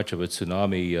much of a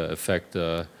tsunami effect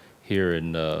here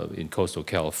in coastal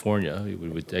California. We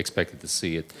would expect to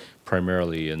see it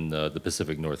primarily in the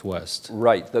Pacific Northwest.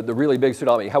 Right, the really big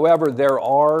tsunami. However, there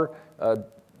are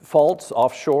faults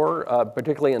offshore,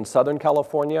 particularly in Southern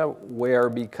California, where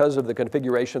because of the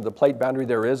configuration of the plate boundary,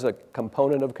 there is a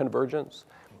component of convergence.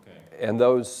 Okay. And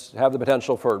those have the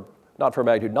potential for, not for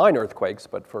magnitude 9 earthquakes,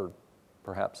 but for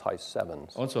perhaps high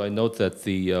 7s. Also, I note that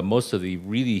most of the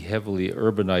really heavily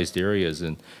urbanized areas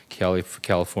in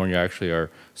California actually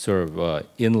are sort of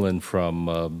inland from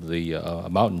the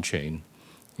mountain chain.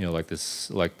 You know, like the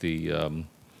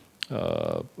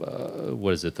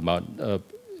what is it? The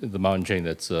mountain chain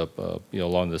that's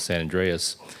along the San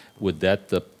Andreas. Would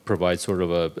that provide sort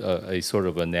of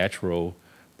a natural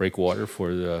breakwater for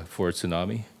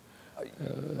tsunami?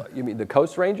 You mean the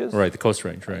coast ranges? Right, the coast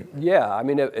range, right. Yeah, I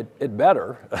mean, it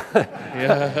better.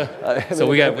 Yeah. So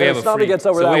we have a free,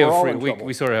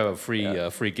 we sort of have a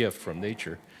free gift from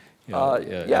nature. You know,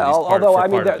 yeah, although I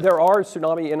mean, there are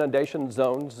tsunami inundation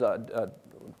zones that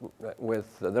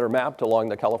are mapped along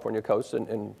the California coast,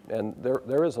 and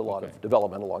there is a lot of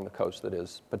development along the coast that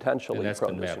is potentially prone to tsunami.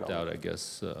 And that's been mapped out, I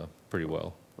guess, pretty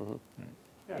well. Mm-hmm.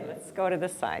 Yeah. Let's go to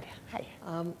this side. Hi.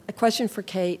 A question for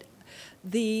Kate.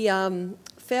 The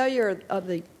failure of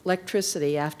the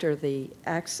electricity after the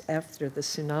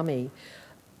tsunami,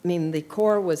 I mean, the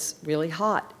core was really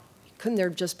hot. Couldn't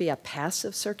there just be a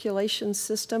passive circulation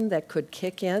system that could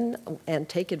kick in and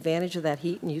take advantage of that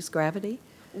heat and use gravity?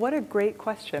 What a great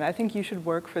question. I think you should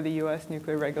work for the U.S.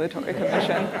 Nuclear Regulatory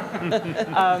Commission.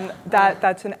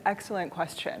 That's an excellent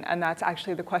question, and that's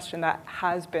actually the question that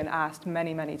has been asked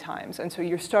many, many times. And so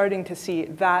you're starting to see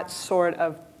that sort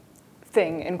of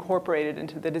thing incorporated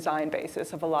into the design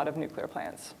basis of a lot of nuclear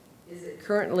plants. Is it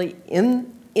currently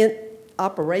in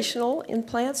operational in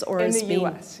plants, or in is the being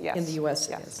U.S.? Yes. In the U.S.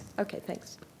 Yes. Yes. Okay,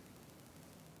 thanks.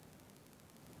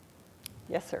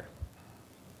 Yes, sir.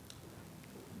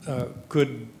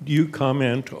 Could you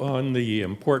comment on the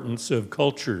importance of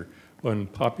culture on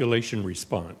population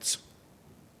response?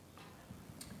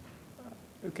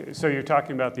 Okay, so you're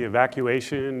talking about the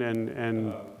evacuation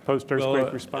and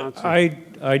post-earthquake response?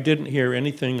 I didn't hear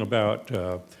anything about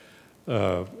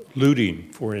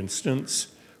looting, for instance,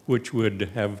 which would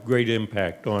have great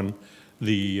impact on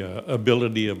the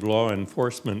ability of law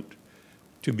enforcement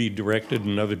to be directed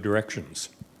in other directions.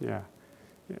 Yeah.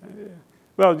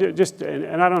 Well, I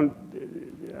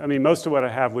mean, most of what I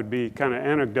have would be kind of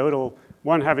anecdotal.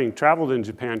 One, having traveled in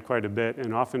Japan quite a bit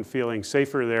and often feeling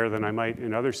safer there than I might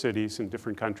in other cities in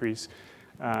different countries.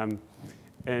 And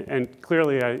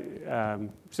clearly,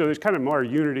 so there's kind of more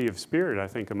unity of spirit, I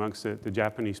think, amongst the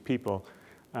Japanese people.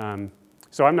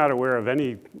 So I'm not aware of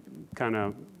any kind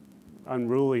of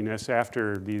unruliness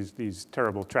after these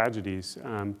terrible tragedies.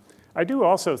 I do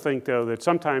also think, though, that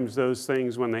sometimes those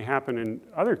things, when they happen in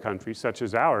other countries, such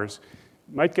as ours,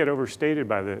 might get overstated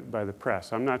by the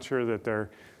press. I'm not sure that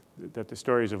the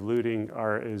stories of looting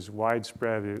are as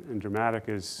widespread and dramatic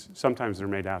as sometimes they're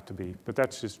made out to be. But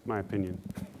that's just my opinion.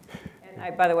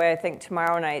 And by the way, I think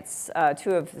tomorrow night's,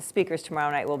 two of the speakers tomorrow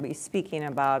night will be speaking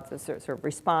about the sort of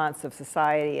response of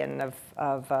society and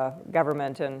of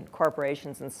government and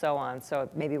corporations and so on. So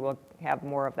maybe we'll have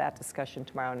more of that discussion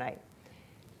tomorrow night.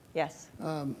 Yes?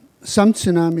 Some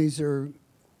tsunamis are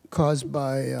caused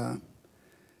by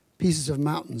pieces of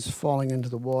mountains falling into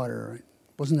the water.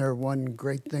 Wasn't there one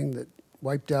great thing that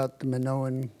wiped out the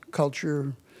Minoan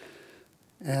culture?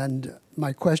 And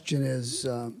my question is,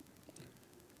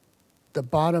 the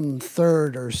bottom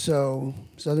third or so,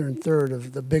 southern third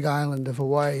of the big island of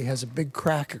Hawaii has a big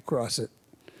crack across it.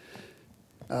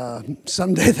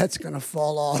 Someday that's going to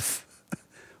fall off.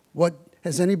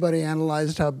 Has anybody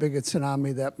analyzed how big a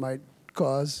tsunami that might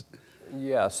cause?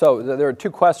 Yeah, so there are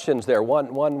two questions there.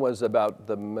 One was about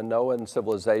the Minoan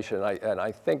civilization, and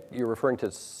I think you're referring to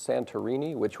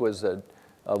Santorini, which was a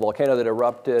volcano that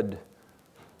erupted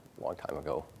a long time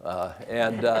ago,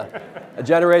 and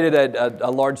generated a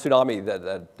large tsunami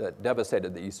that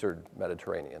devastated the eastern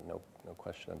Mediterranean. No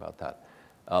question about that.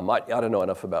 I don't know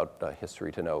enough about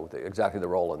history to know exactly the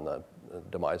role in the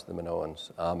demise of the Minoans.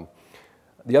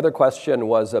 The other question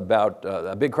was about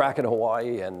a big crack in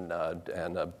Hawaii and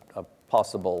a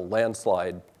possible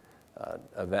landslide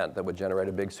event that would generate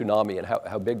a big tsunami, and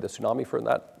how big the tsunami for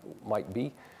that might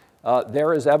be.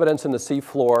 There is evidence in the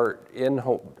seafloor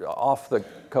off the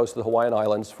coast of the Hawaiian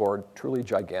Islands for truly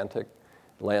gigantic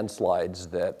landslides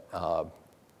that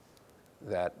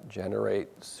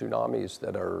generate tsunamis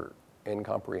that are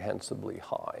incomprehensibly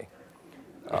high.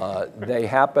 They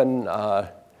happen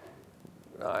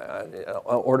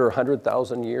order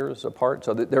 100,000 years apart.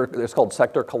 So it's called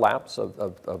sector collapse of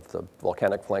the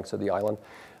volcanic flanks of the island.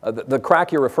 The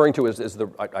crack you're referring to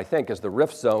I think, is the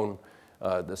rift zone,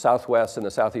 the southwest and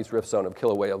the southeast rift zone of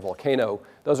Kilauea volcano.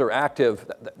 Those are active.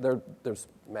 There's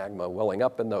magma welling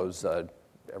up in those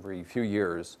every few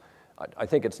years. I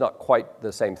think it's not quite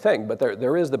the same thing, but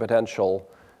there is the potential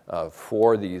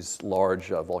for these large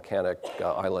volcanic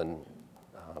island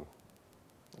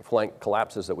flank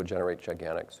collapses that would generate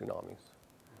gigantic tsunamis.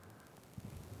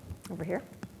 Over here.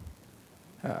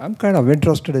 I'm kind of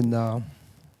interested in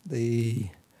the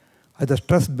either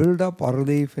stress buildup or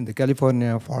relief in the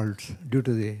California faults due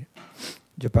to the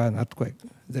Japan earthquake.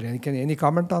 Is there any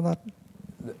comment on that?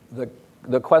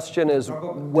 The question is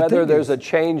whether there's a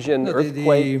change in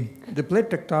earthquake. The plate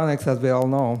tectonics, as we all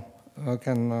know,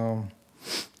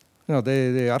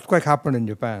 the earthquake happened in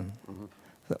Japan. Mm-hmm.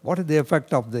 So what is the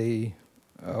effect of the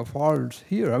faults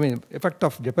here? I mean, effect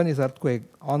of Japanese earthquake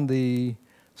on the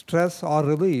stress or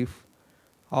relief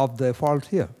of the faults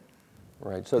here?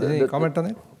 Right. So any comment on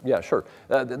it? Yeah, sure.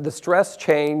 The stress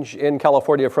change in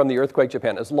California from the earthquake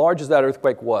Japan, as large as that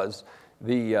earthquake was,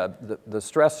 the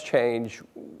stress change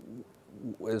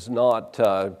is not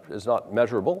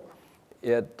measurable.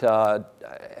 It,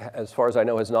 as far as I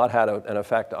know, has not had an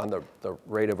effect on the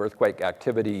rate of earthquake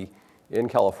activity in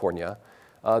California.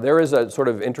 There is a sort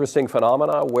of interesting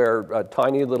phenomena where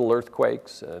tiny little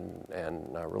earthquakes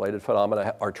and related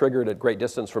phenomena are triggered at great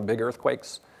distance from big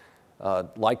earthquakes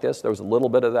like this. There was a little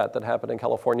bit of that happened in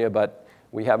California, but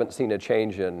we haven't seen a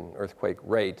change in earthquake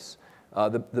rates.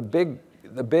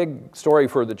 The big story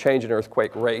for the change in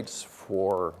earthquake rates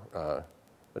for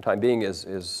the time being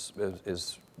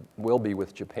will be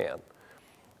with Japan.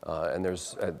 And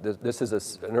this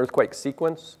is an earthquake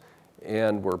sequence,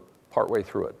 and we're partway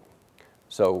through it.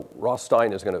 So Ross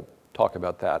Stein is going to talk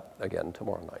about that again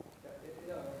tomorrow night.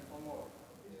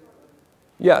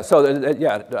 Yeah, so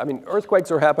I mean,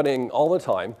 earthquakes are happening all the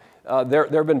time. There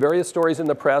have been various stories in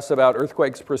the press about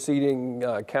earthquakes proceeding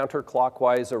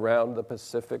counterclockwise around the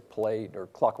Pacific plate, or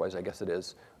clockwise, I guess it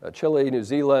is. Chile, New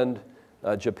Zealand,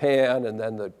 Japan, and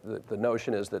then the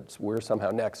notion is that we're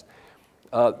somehow next.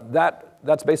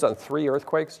 That's based on 3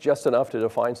 earthquakes, just enough to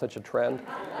define such a trend.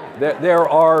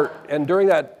 And during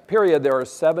that period, there are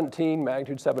 17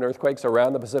 magnitude 7 earthquakes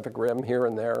around the Pacific Rim here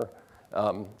and there.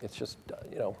 It's just,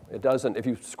 it doesn't, if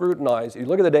you scrutinize, you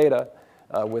look at the data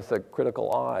with a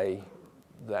critical eye,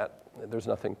 there's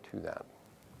nothing to that.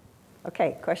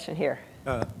 Okay, question here.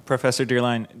 Professor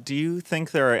Dearline, do you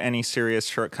think there are any serious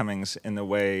shortcomings in the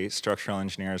way structural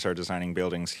engineers are designing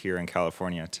buildings here in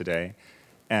California today?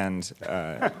 And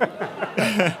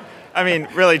I mean,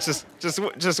 really, just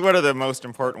what are the most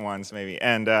important ones, maybe?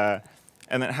 And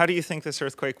then how do you think this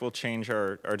earthquake will change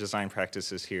our design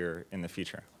practices here in the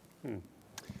future?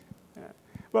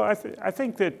 Well, I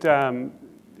think that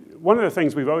one of the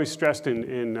things we've always stressed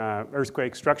in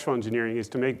earthquake structural engineering is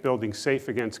to make buildings safe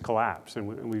against collapse.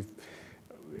 And we've,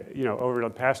 over the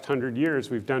past 100 years,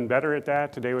 we've done better at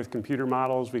that. Today with computer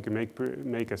models, we can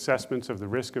make assessments of the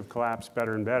risk of collapse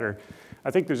better and better. I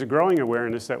think there's a growing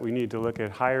awareness that we need to look at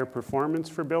higher performance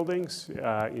for buildings.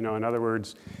 In other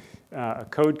words, a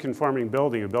code-conforming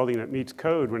building, a building that meets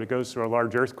code when it goes through a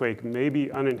large earthquake, may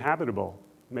be uninhabitable,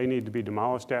 may need to be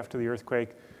demolished after the earthquake,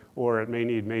 or it may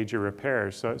need major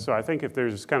repairs. So I think if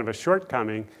there's kind of a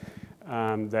shortcoming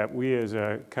that we as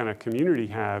a kind of community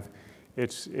have,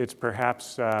 it's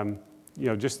perhaps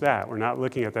just that. We're not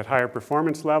looking at that higher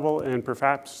performance level, and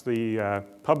perhaps the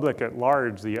public at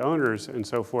large, the owners and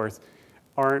so forth,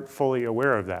 aren't fully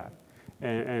aware of that.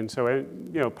 And so,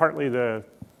 partly the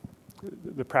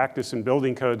practice in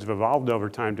building codes have evolved over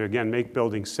time to, again, make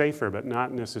buildings safer, but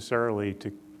not necessarily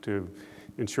to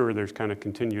ensure there's kind of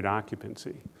continued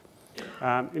occupancy.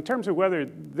 In terms of whether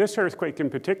this earthquake in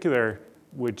particular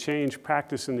would change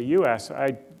practice in the US,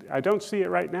 I don't see it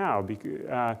right now.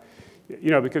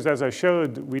 Because as I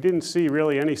showed, we didn't see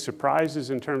really any surprises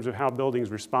in terms of how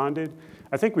buildings responded.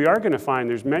 I think we are going to find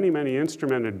there's many, many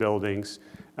instrumented buildings.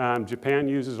 Japan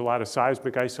uses a lot of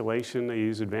seismic isolation. They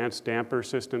use advanced damper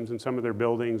systems in some of their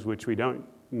buildings, which we don't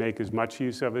make as much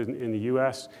use of in the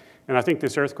US. And I think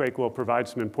this earthquake will provide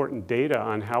some important data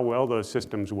on how well those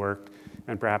systems work,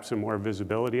 and perhaps some more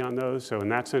visibility on those. So in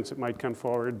that sense, it might come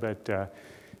forward. But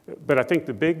I think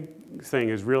the big thing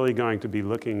is really going to be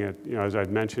looking at, as I've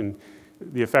mentioned,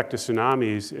 the effect of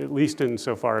tsunamis, at least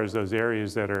insofar as those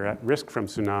areas that are at risk from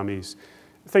tsunamis,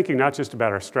 thinking not just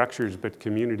about our structures, but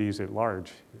communities at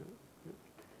large.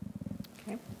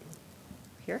 Okay.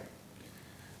 Here.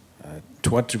 To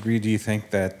what degree do you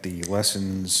think that the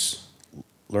lessons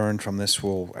learned from this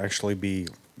will actually be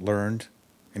learned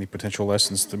any potential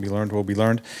lessons to be learned will be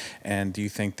learned? And do you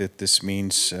think that this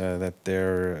means what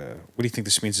do you think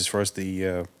this means as far as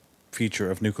the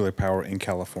future of nuclear power in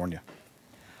California?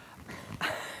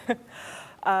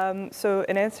 So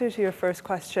in answer to your first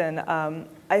question,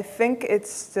 I think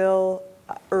it's still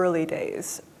early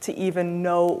days to even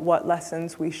know what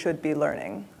lessons we should be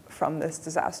learning from this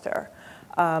disaster.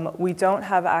 We don't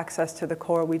have access to the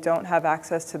core, we don't have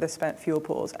access to the spent fuel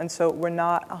pools, and so we're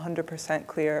not 100%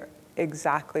 clear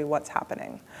exactly what's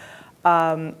happening.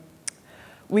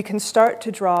 We can start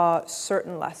to draw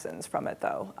certain lessons from it,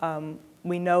 though.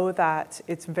 We know that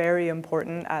it's very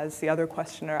important, as the other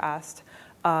questioner asked,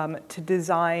 to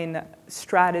design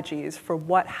strategies for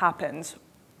what happens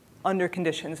under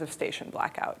conditions of station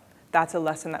blackout. That's a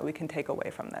lesson that we can take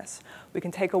away from this. We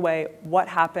can take away what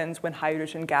happens when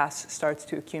hydrogen gas starts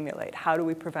to accumulate. How do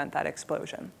we prevent that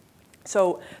explosion?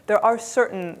 So there are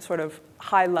certain sort of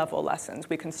high-level lessons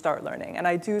we can start learning. And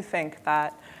I do think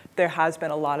that there has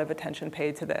been a lot of attention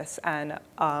paid to this, and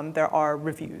there are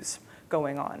reviews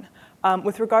going on.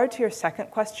 With regard to your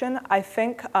second question, I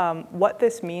think what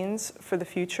this means for the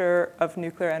future of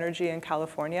nuclear energy in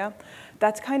California,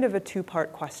 that's kind of a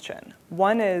two-part question.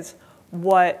 One is,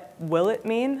 what will it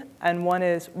mean? And one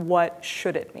is, what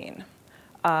should it mean?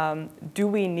 Do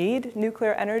we need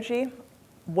nuclear energy?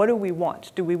 What do we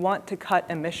want? Do we want to cut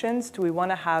emissions? Do we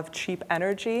want to have cheap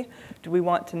energy? Do we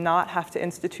want to not have to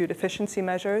institute efficiency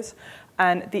measures?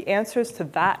 And the answers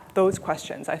to those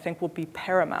questions, I think, will be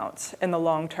paramount in the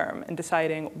long term in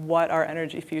deciding what our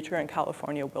energy future in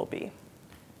California will be.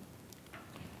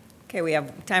 Okay, we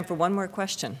have time for one more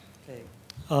question.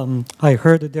 I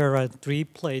heard that there are 3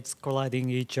 plates colliding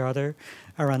each other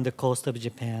around the coast of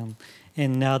Japan,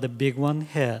 and now the big one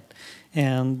hit.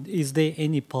 And is there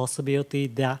any possibility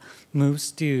that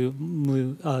moves to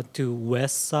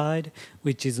west side,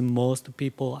 which is most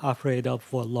people afraid of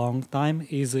for a long time,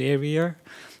 is the area?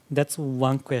 That's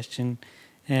one question.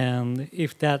 And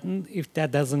if that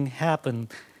doesn't happen,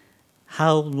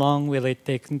 how long will it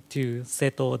take to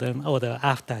settle the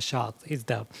aftershocks? Is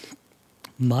that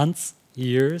months,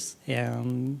 years?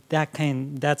 And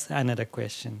that's another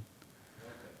question.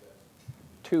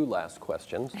 2 last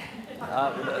questions.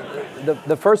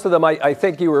 The first of them, I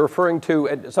think you were referring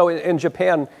to, so in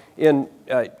Japan, in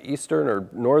eastern or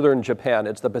northern Japan,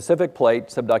 it's the Pacific plate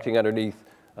subducting underneath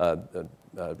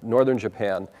northern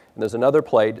Japan. And there's another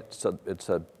plate, it's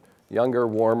a younger,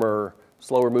 warmer,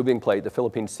 slower moving plate, the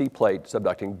Philippine Sea plate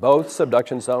subducting. Both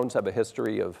subduction zones have a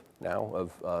history of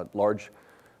large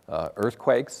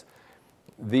earthquakes.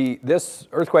 This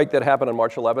earthquake that happened on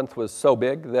March 11th was so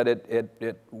big that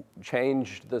it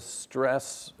changed the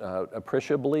stress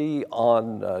appreciably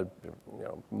on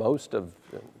most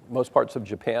parts of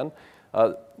Japan.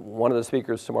 One of the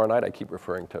speakers tomorrow night, I keep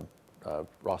referring to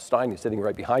Ross Stein, he's sitting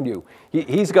right behind you.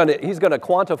 He's going to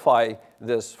quantify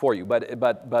this for you. But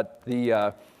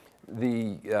the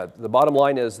bottom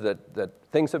line is that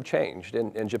things have changed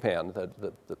in Japan.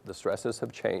 The stresses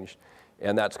have changed.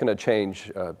 And that's going to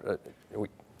change,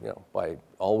 by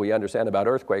all we understand about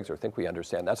earthquakes, or think we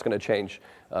understand, that's going to change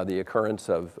the occurrence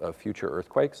of future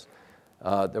earthquakes.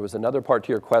 There was another part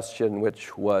to your question,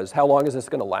 which was, how long is this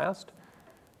going to last?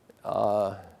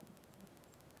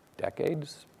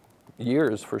 Decades,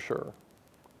 years for sure.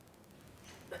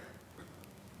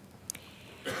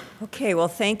 Okay, well,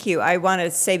 thank you. I want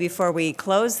to say before we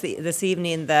close this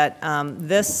evening that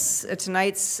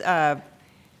tonight's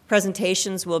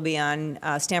presentations will be on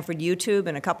Stanford YouTube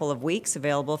in a couple of weeks,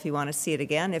 available if you want to see it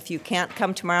again. If you can't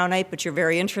come tomorrow night, but you're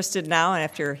very interested now, and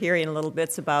after hearing little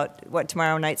bits about what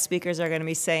tomorrow night's speakers are going to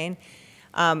be saying,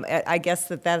 I guess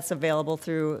that's available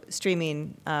through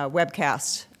streaming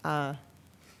webcast.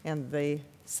 And the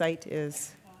site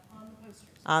is?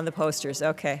 On the posters,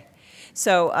 okay.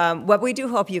 So what we do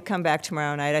hope you come back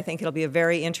tomorrow night. I think it'll be a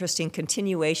very interesting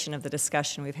continuation of the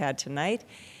discussion we've had tonight.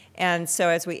 And so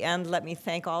as we end, let me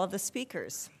thank all of the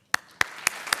speakers.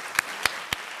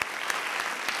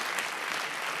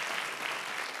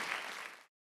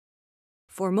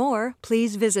 For more,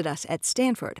 please visit us at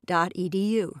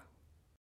stanford.edu.